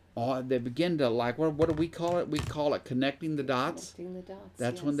 They begin to, like, what do we call it? We call it connecting the dots. Connecting the dots.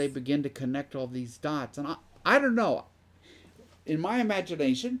 That's yes. when they begin to connect all these dots. And I don't know. In my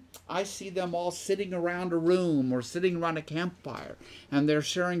imagination, I see them all sitting around a room or sitting around a campfire, and they're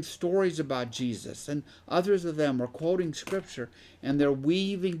sharing stories about Jesus, and others of them are quoting scripture, and they're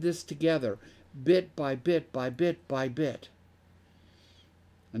weaving this together bit by bit by bit by bit.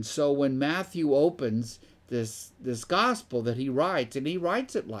 And so when Matthew opens this gospel that he writes, and he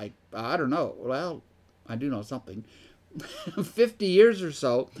writes it like, I don't know, well, I do know something, 50 years or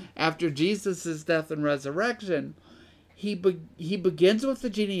so after Jesus' death and resurrection, he begins with the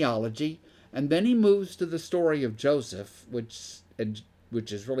genealogy, and then he moves to the story of Joseph, which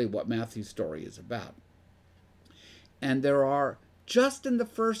is really what Matthew's story is about. And there are, just in the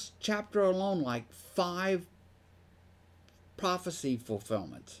first chapter alone, like 5 prophecy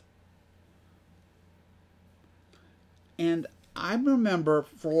fulfillments. And I remember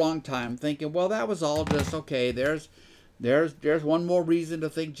for a long time thinking, well, that was all just, okay, there's one more reason to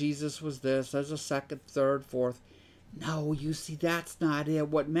think Jesus was this, there's a second, third, fourth. No, you see, that's not it.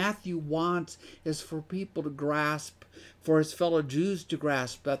 What Matthew wants is for people to grasp, for his fellow Jews to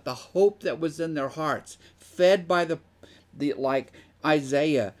grasp, that the hope that was in their hearts, fed by the like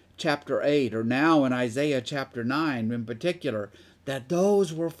Isaiah chapter 8, or now in Isaiah chapter 9 in particular, that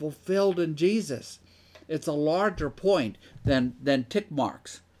those were fulfilled in Jesus. It's a larger point than tick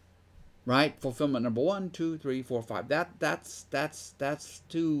marks, right? Fulfillment number 1, 2, 3, 4, 5. That's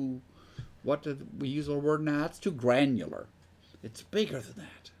too. What did we use the word now? It's too granular. It's bigger than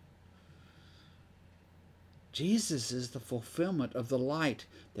that. Jesus is the fulfillment of the light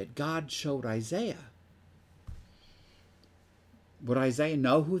that God showed Isaiah. Would Isaiah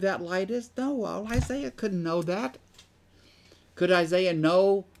know who that light is? No, well, Isaiah couldn't know that. Could Isaiah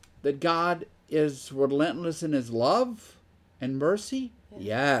know that God is relentless in his love and mercy?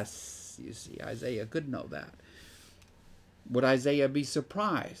 Yes. You see, Isaiah could know that. Would Isaiah be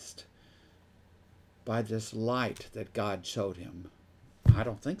surprised by this light that God showed him? I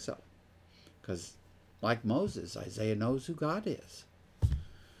don't think so. Because, like Moses, Isaiah knows who God is.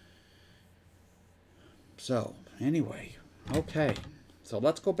 So, anyway, okay. So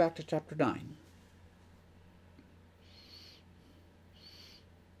let's go back to chapter 9.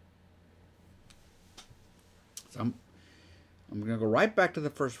 So I'm going to go right back to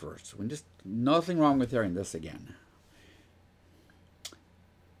the first verse. Nothing wrong with hearing this again.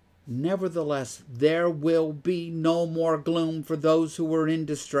 Nevertheless, there will be no more gloom for those who are in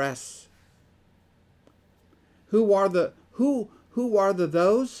distress. Who are the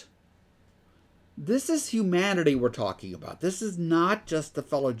those? This is humanity we're talking about. This is not just the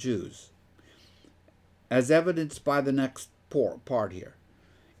fellow Jews, as evidenced by the next part here.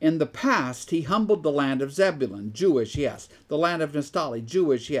 In the past, he humbled the land of Zebulun, Jewish, yes. The land of Naphtali,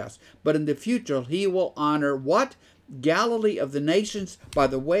 Jewish, yes. But in the future, he will honor what? Galilee of the nations by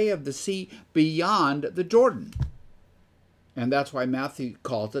the way of the sea beyond the Jordan. And that's why Matthew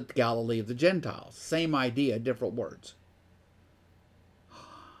calls it Galilee of the Gentiles. Same idea, different words.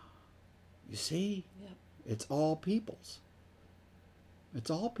 You see? Yep. It's all peoples.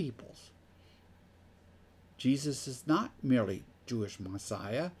 It's all peoples. Jesus is not merely Jewish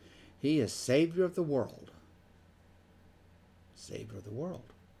Messiah. He is Savior of the world. Savior of the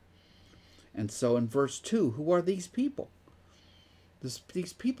world. And so in verse 2, who are these people?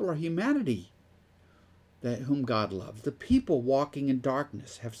 These people are humanity whom God loves. The people walking in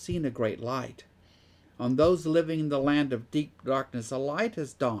darkness have seen a great light. On those living in the land of deep darkness, a light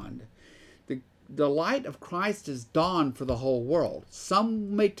has dawned. The light of Christ has dawned for the whole world.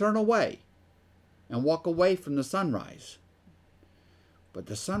 Some may turn away and walk away from the sunrise. But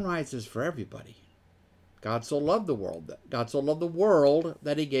the sunrise is for everybody. God so loved the world. God so loved the world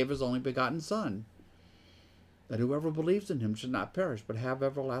that he gave his only begotten Son, that whoever believes in him should not perish, but have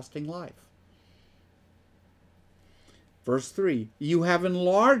everlasting life. Verse 3, you have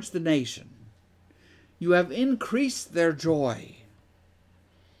enlarged the nation. You have increased their joy.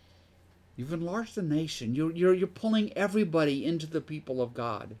 You've enlarged the nation. You're pulling everybody into the people of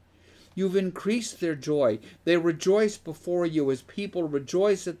God. You've increased their joy. They rejoice before you as people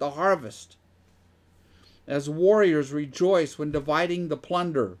rejoice at the harvest, as warriors rejoice when dividing the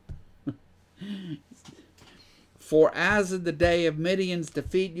plunder. For as in the day of Midian's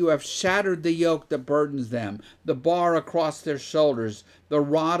defeat, you have shattered the yoke that burdens them, the bar across their shoulders, the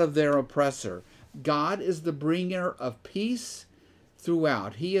rod of their oppressor. God is the bringer of peace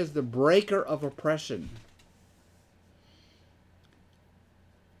throughout. He is the breaker of oppression.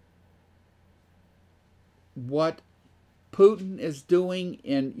 What Putin is doing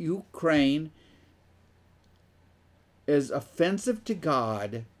in Ukraine is offensive to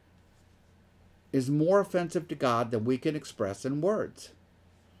God, is more offensive to God than we can express in words.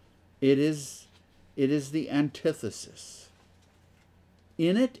 It is the antithesis.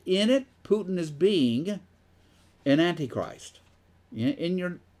 In it, Putin is being an antichrist. In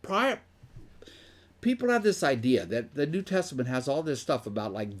your prior, people have this idea that the New Testament has all this stuff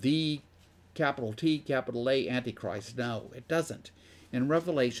about like the capital T, capital A, Antichrist. No, it doesn't. In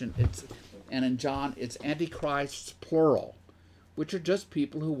Revelation, and in John, it's antichrists plural, which are just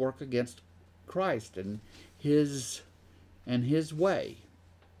people who work against Christ and his way.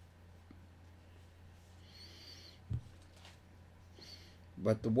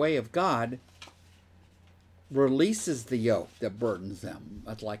 But the way of God releases the yoke that burdens them.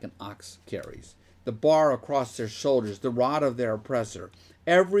 That's like an ox carries. The bar across their shoulders, the rod of their oppressor.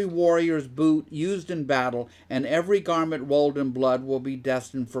 Every warrior's boot used in battle and every garment rolled in blood will be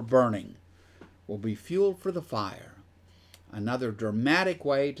destined for burning, will be fuel for the fire. Another dramatic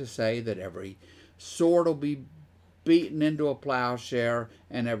way to say that every sword will be beaten into a plowshare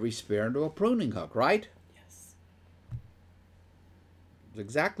and every spear into a pruning hook, right? Yes. It's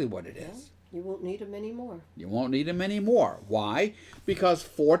exactly what it is. You won't need them anymore. You won't need them anymore. Why? Because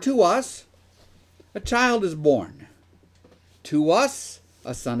for to us a child is born. To us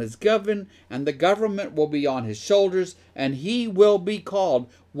a son is given, and the government will be on his shoulders, and he will be called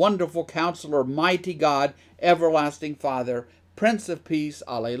Wonderful Counselor, Mighty God, Everlasting Father, Prince of Peace.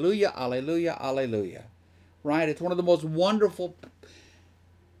 Alleluia, alleluia, alleluia. Right? It's one of the most wonderful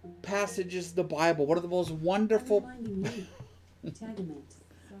passages of the Bible. One of the most wonderful... Sorry.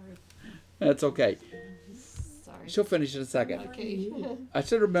 That's okay. Sorry. She'll finish in a second. Okay. I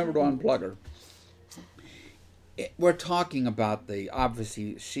should remember to unplug her. We're talking about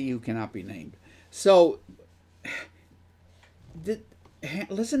obviously, she who cannot be named. So,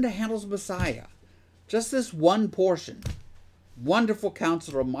 listen to Handel's Messiah. Just this one portion. Wonderful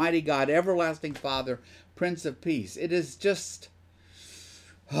Counselor, Mighty God, Everlasting Father, Prince of Peace. It is just...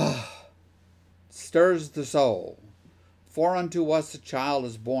 stirs the soul. For unto us a child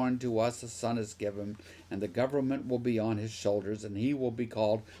is born, to us a son is given, and the government will be on his shoulders, and he will be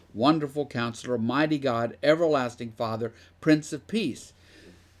called Wonderful Counselor, Mighty God, Everlasting Father, Prince of Peace.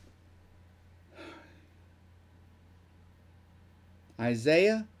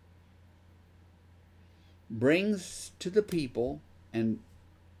 Isaiah brings to the people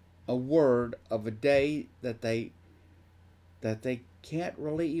a word of a day that they can't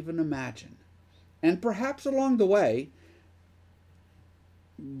really even imagine. And perhaps along the way,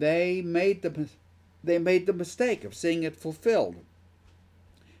 they made the mistake of seeing it fulfilled.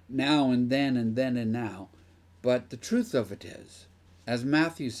 now and then and then and now. But the truth of it is, as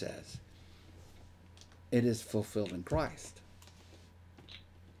Matthew says, it is fulfilled in Christ.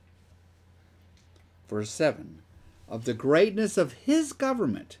 Verse 7, of the greatness of his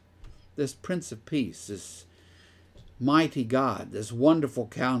government, this Prince of Peace, this mighty God, this wonderful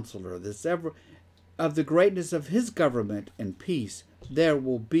counselor, of the greatness of his government and peace, there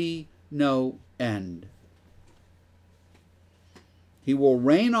will be no end. He will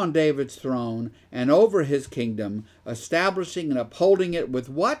reign on David's throne and over his kingdom, establishing and upholding it with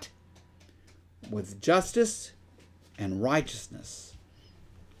what? With justice and righteousness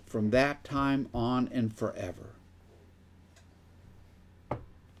from that time on and forever.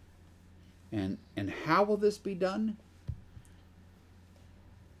 And how will this be done?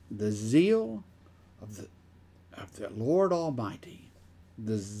 The zeal of the Lord Almighty,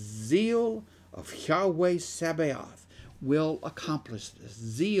 the zeal of Yahweh Sabaoth will accomplish this.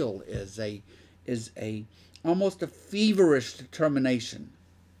 Zeal is a almost a feverish determination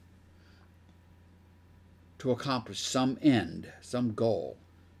to accomplish some end, some goal.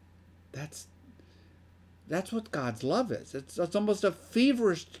 That's what God's love is. It's almost a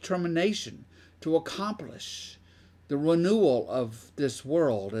feverish determination to accomplish the renewal of this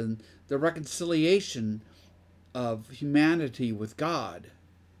world and the reconciliation of humanity with God,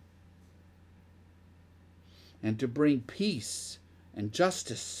 and to bring peace and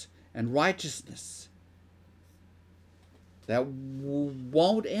justice and righteousness that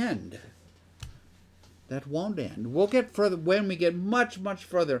won't end. That won't end. We'll get further, when we get much, much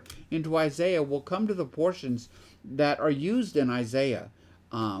further into Isaiah, we'll come to the portions that are used in Isaiah,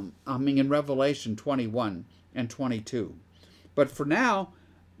 in Revelation 21 and 22. But for now,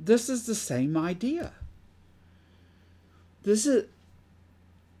 this is the same idea. This is,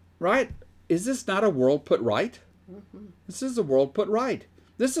 right? Is this not a world put right? Mm-hmm. This is a world put right.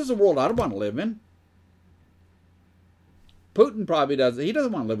 This is a world I don't want to live in. Putin probably doesn't. He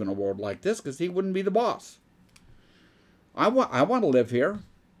doesn't want to live in a world like this because he wouldn't be the boss. I want to live here.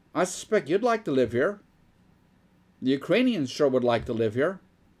 I suspect you'd like to live here. The Ukrainians sure would like to live here.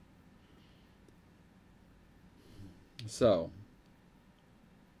 So,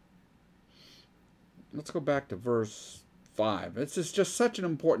 let's go back to verse 5. This is just such an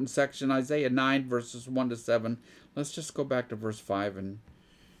important section, Isaiah 9, verses 1 to 7. Let's just go back to verse 5 and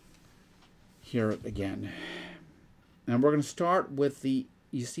hear it again. And we're going to start with the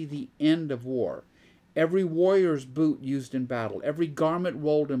end of war. Every warrior's boot used in battle, every garment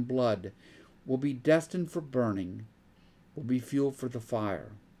rolled in blood, will be destined for burning, will be fuel for the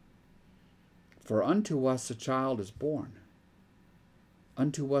fire. For unto us a child is born,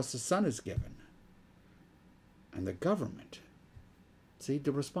 unto us a son is given, and the government,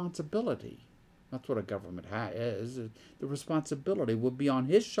 the responsibility, that's what a government is, the responsibility will be on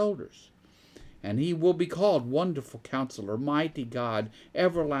his shoulders. And he will be called Wonderful Counselor, Mighty God,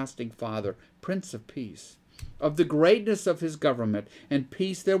 Everlasting Father, Prince of Peace. Of the greatness of his government and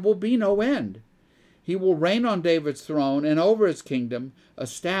peace there will be no end. He will reign on David's throne and over his kingdom,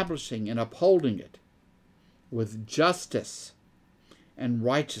 establishing and upholding it with justice and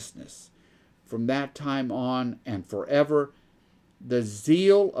righteousness from that time on and forever. The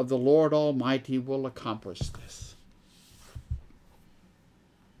zeal of the Lord Almighty will accomplish this.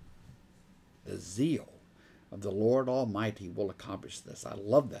 The zeal of the Lord Almighty will accomplish this. I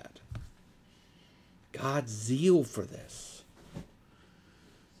love that. God's zeal for this.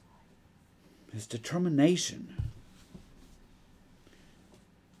 His determination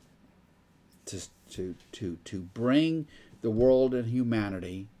to bring the world and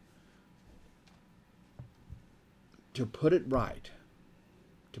humanity to put it right.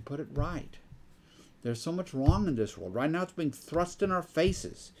 To put it right. There's so much wrong in this world. Right now it's being thrust in our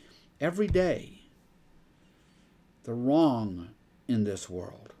faces. Every day, the wrong in this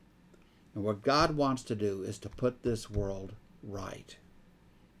world. And what God wants to do is to put this world right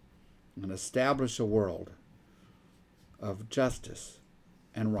and establish a world of justice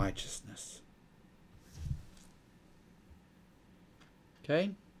and righteousness.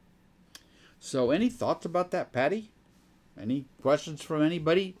 Okay? So any thoughts about that, Patty? Any questions from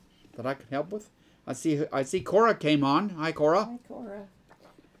anybody that I can help with? I see Cora came on. Hi, Cora. Hi, Cora.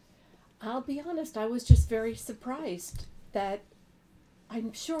 I'll be honest, I was just very surprised that,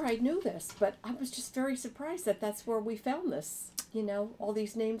 I'm sure I knew this, but I was just very surprised that that's where we found this. You know, all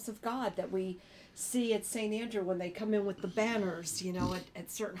these names of God that we see at St. Andrew when they come in with the banners, you know, at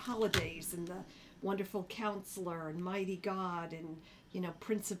certain holidays, and the Wonderful Counselor and Mighty God and, you know,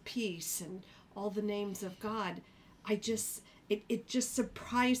 Prince of Peace and all the names of God. It just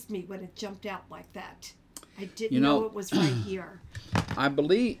surprised me when it jumped out like that. I didn't know it was right here. I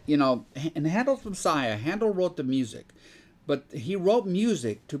believe, in Handel's Messiah, Handel wrote the music, but he wrote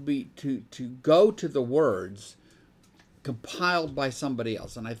music to go to the words compiled by somebody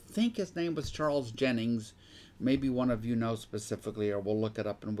else, and I think his name was Charles Jennings. Maybe one of you know specifically, or we'll look it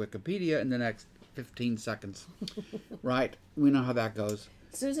up in Wikipedia in the next 15 seconds. Right? We know how that goes.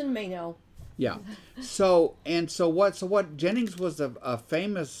 Susan may know. Yeah. So what Jennings was a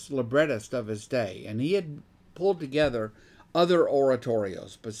famous librettist of his day, and he had pulled together other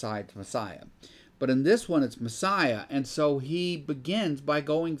oratorios besides Messiah. But in this one it's Messiah, and so he begins by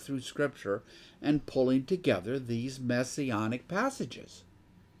going through scripture and pulling together these messianic passages.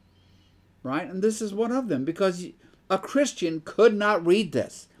 Right? And this is one of them, because a Christian could not read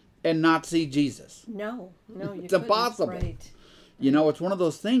this and not see Jesus. No, you It's impossible. Right. It's one of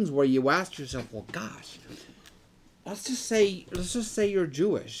those things where you ask yourself, well, gosh, let's just say you're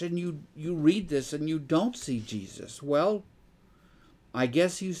Jewish and you read this and you don't see Jesus. Well, I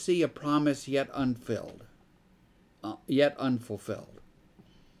guess you see a promise yet unfulfilled. I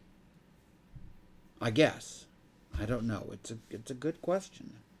guess. I don't know. It's a good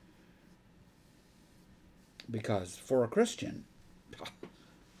question. Because for a Christian, of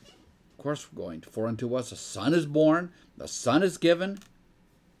course we're going to. For unto us a son is born, the son is given.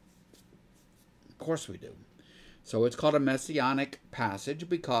 Of course we do. So it's called a messianic passage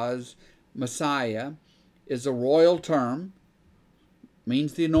because Messiah is a royal term,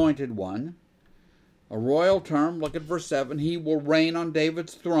 means the anointed one. A royal term, look at verse 7, he will reign on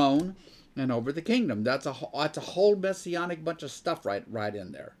David's throne and over the kingdom. That's a whole messianic bunch of stuff right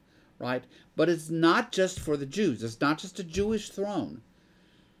in there. Right? But it's not just for the Jews. It's not just a Jewish throne.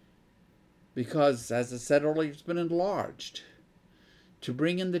 Because, as I said earlier, it's been enlarged to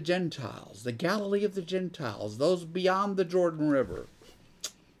bring in the Gentiles, the Galilee of the Gentiles, those beyond the Jordan River.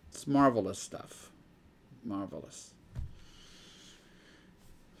 It's marvelous stuff. Marvelous.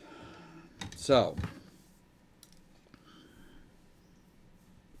 So,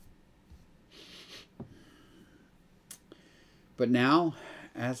 but now,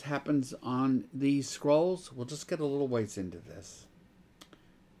 as happens on these scrolls, we'll just get a little ways into this.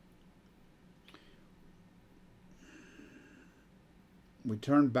 We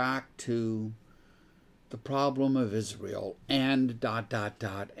turn back to the problem of Israel and ...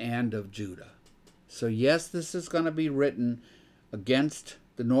 and of Judah. So yes, this is going to be written against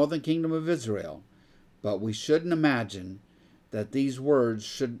the northern kingdom of Israel, but we shouldn't imagine that these words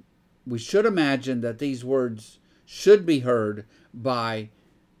should be heard by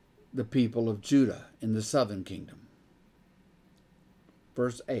the people of Judah in the southern kingdom.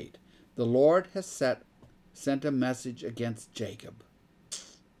 Verse 8, the Lord has sent a message against Jacob.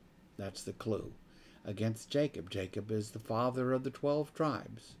 That's the clue. Against Jacob. Jacob is the father of the 12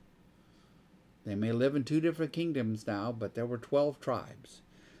 tribes. They may live in 2 different kingdoms now, but there were 12 tribes.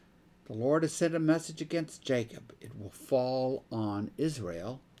 The Lord has sent a message against Jacob. It will fall on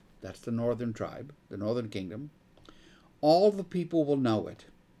Israel. That's the northern tribe, the northern kingdom. All the people will know it.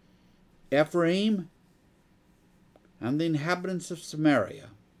 Ephraim and the inhabitants of Samaria,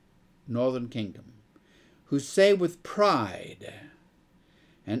 northern kingdom, who say with pride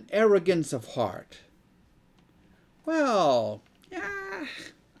and arrogance of heart, well, yeah,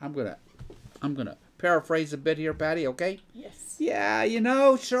 I'm gonna paraphrase a bit here, Patty, okay? Yes.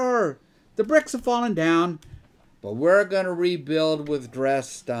 Yeah, sure, the bricks have fallen down, but we're gonna rebuild with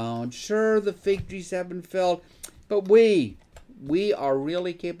dressed stone. Sure, the fig trees have been felled, but we are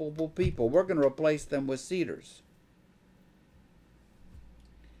really capable people. We're going to replace them with cedars.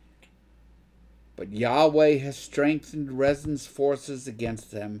 But Yahweh has strengthened Rezin's forces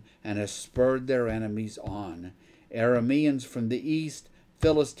against them and has spurred their enemies on. Arameans from the east,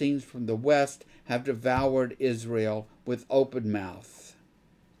 Philistines from the west have devoured Israel with open mouth.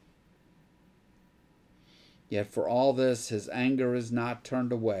 Yet for all this, his anger is not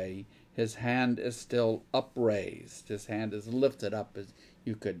turned away. His hand is still upraised. His hand is lifted up, as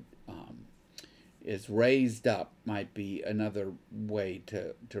you could, is raised up, might be another way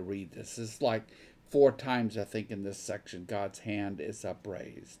to read this. It's like 4 times, I think, in this section, God's hand is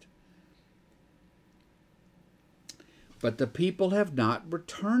upraised. But the people have not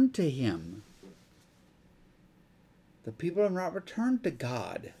returned to him. The people have not returned to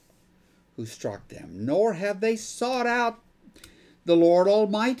God who struck them, nor have they sought out the Lord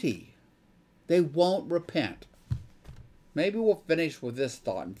Almighty. They won't repent. Maybe we'll finish with this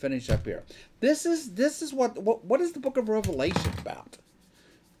thought and finish up here. This is what is the book of Revelation about?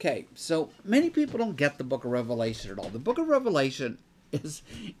 Okay, so many people don't get the book of Revelation at all. The book of Revelation is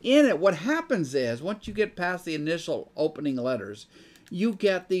in it. What happens is, once you get past the initial opening letters, you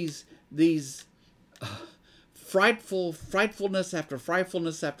get these frightfulness after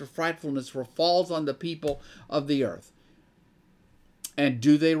frightfulness after frightfulness falls on the people of the earth. And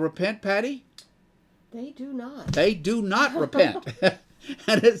do they repent, Patty? They do not. They do not repent.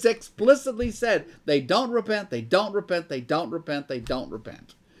 And it's explicitly said, they don't repent, they don't repent, they don't repent, they don't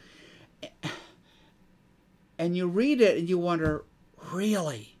repent. And you read it and you wonder,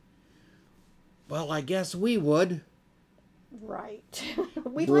 really? Well, I guess we would. Right.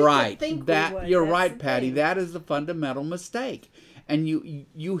 We Right. like to think That we would. you're That's right, the Patty. thing. That is the fundamental mistake. And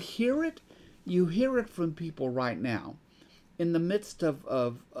you hear it, from people right now, in the midst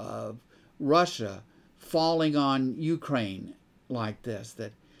of Russia falling on Ukraine like this.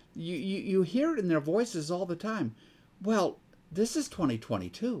 That you hear it in their voices all the time. Well, this is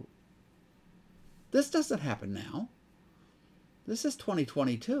 2022. This doesn't happen now. This is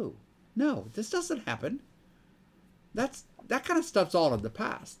 2022. No, this doesn't happen. That kind of stuff's all in the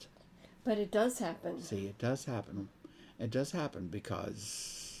past. But it does happen. See, it does happen. It does happen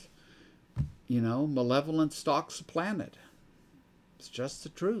because, malevolence stalks the planet. It's just the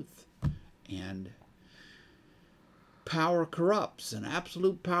truth. And power corrupts, and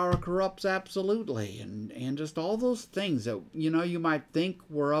absolute power corrupts absolutely. And just all those things that, you might think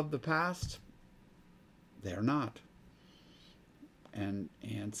were of the past, they're not. And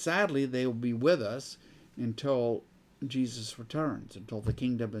sadly, they will be with us until Jesus returns, until the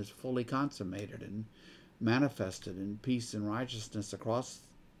kingdom is fully consummated and manifested in peace and righteousness across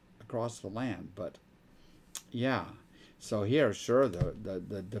the land. But yeah, so here, sure,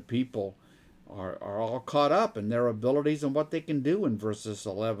 the people are all caught up in their abilities and what they can do in verses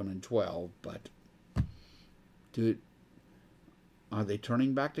 11 and 12. But are they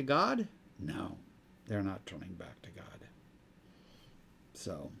turning back to God? No, they're not turning back to God.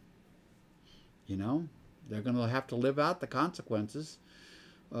 So, they're going to have to live out the consequences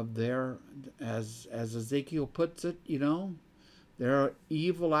of their, as Ezekiel puts it, their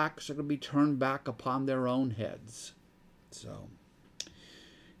evil acts are going to be turned back upon their own heads. So,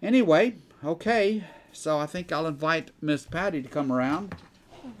 anyway, okay. So I think I'll invite Miss Patty to come around.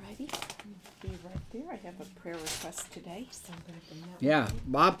 Alrighty. Be right there. I have a prayer request today, so I'm going to bring that. Yeah,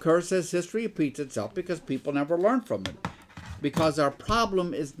 Bob Kerr says history repeats itself because people never learn from it. Because our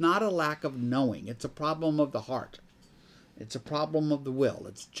problem is not a lack of knowing. It's a problem of the heart. It's a problem of the will.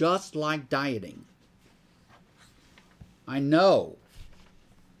 It's just like dieting. I know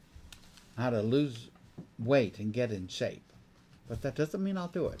how to lose weight and get in shape. But that doesn't mean I'll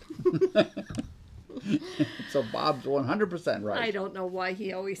do it. So Bob's 100% right. I don't know why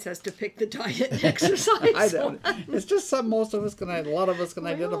he always has to pick the diet and exercise. I don't. It's just something a lot of us can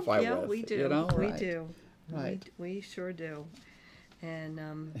identify yeah, with. we do. We We do. Right. We sure do. And,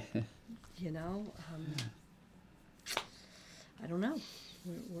 I don't know.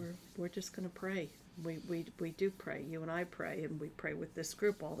 We're just going to pray. We do pray. You and I pray, and we pray with this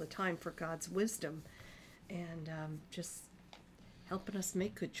group all the time for God's wisdom, and just helping us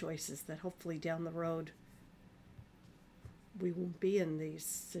make good choices that hopefully down the road we won't be in these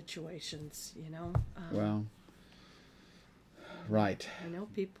situations. Well, right. I know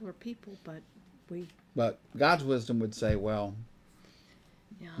people are people, but But God's wisdom would say, well,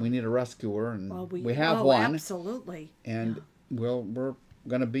 yeah. we need a rescuer, and Well, we have one. Absolutely. And we're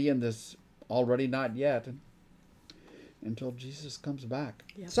going to be in this already not yet until Jesus comes back.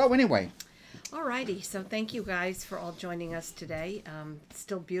 Yep. So anyway. Alrighty, so thank you guys for all joining us today.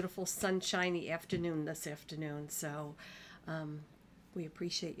 Still beautiful sunshiny afternoon this afternoon, so we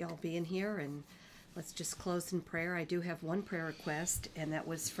appreciate y'all being here, and let's just close in prayer. I do have one prayer request, and that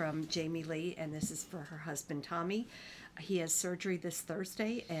was from Jamie Lee, and this is for her husband Tommy. He has surgery this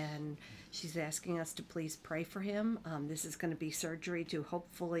Thursday, and she's asking us to please pray for him. This is going to be surgery to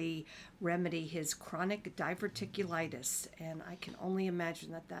hopefully remedy his chronic diverticulitis, and I can only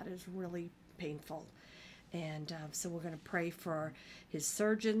imagine that is really painful. And so we're going to pray for his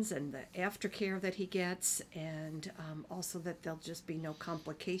surgeons and the aftercare that he gets, and also that there'll just be no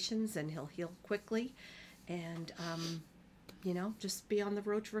complications and he'll heal quickly, and just be on the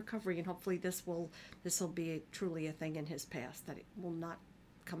road to recovery. And hopefully this will be truly a thing in his past, that it will not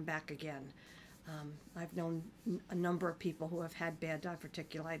come back again. I've known a number of people who have had bad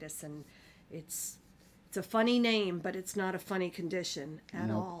diverticulitis, and it's a funny name, but it's not a funny condition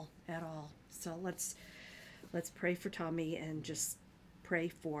at all. So let's pray for Tommy and just pray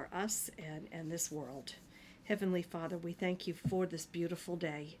for us and this world. Heavenly Father, we thank you for this beautiful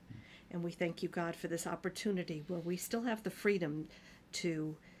day, and we thank you, God, for this opportunity where we still have the freedom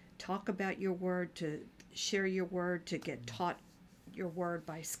to talk about your word, to share your word, to get taught your word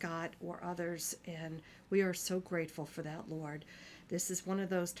by Scott or others, and we are so grateful for that, Lord, This is one of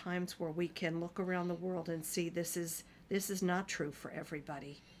those times where we can look around the world and see this is not true for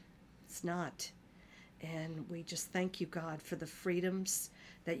everybody. It's not. And we just thank you, God, for the freedoms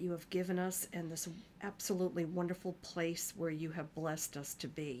that you have given us and this absolutely wonderful place where you have blessed us to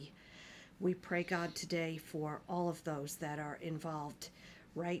be. We pray, God, today for all of those that are involved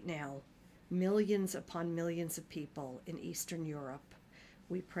right now, millions upon millions of people in Eastern Europe.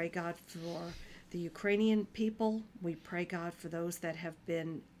 We pray, God, for the Ukrainian people. We pray, God, for those that have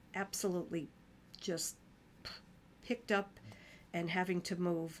been absolutely just picked up and having to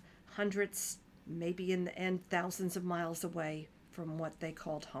move hundreds, maybe in the end thousands of miles away from what they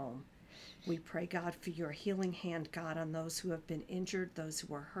called home. We pray, God, for your healing hand, God, on those who have been injured, those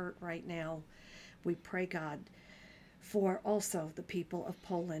who are hurt right now. We pray, God, for also the people of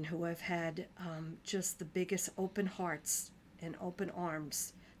Poland who have had just the biggest open hearts and open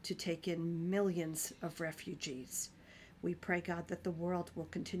arms to take in millions of refugees. We pray, God, that the world will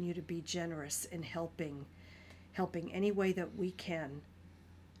continue to be generous in helping any way that we can.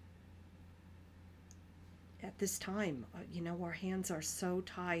 At this time, our hands are so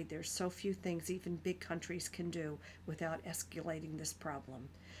tied. There's so few things even big countries can do without escalating this problem.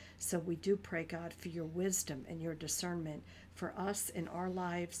 So we do pray, God, for your wisdom and your discernment for us in our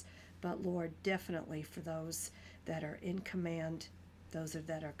lives, but Lord, definitely for those that are in command, those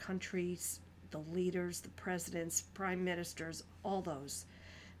that are countries, the leaders, the presidents, prime ministers, all those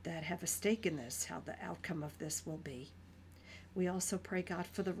that have a stake in this, how the outcome of this will be. We also pray, God,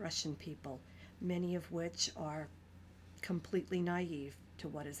 for the Russian people, many of which are completely naive to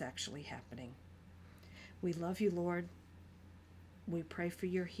what is actually happening. We love you, Lord. We pray for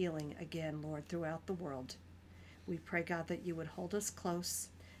your healing again, Lord, throughout the world. We pray, God, that you would hold us close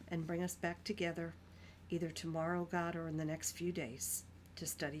and bring us back together either tomorrow, God, or in the next few days to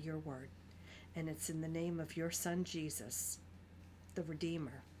study your word. And it's in the name of your Son, Jesus, the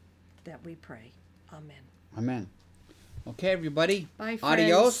Redeemer, that we pray. Amen. Amen. Okay, everybody. Bye, friends.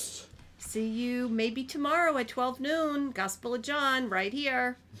 Adios. See you maybe tomorrow at 12 noon, Gospel of John, right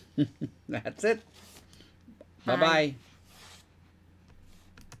here. That's it. Bye. Bye-bye.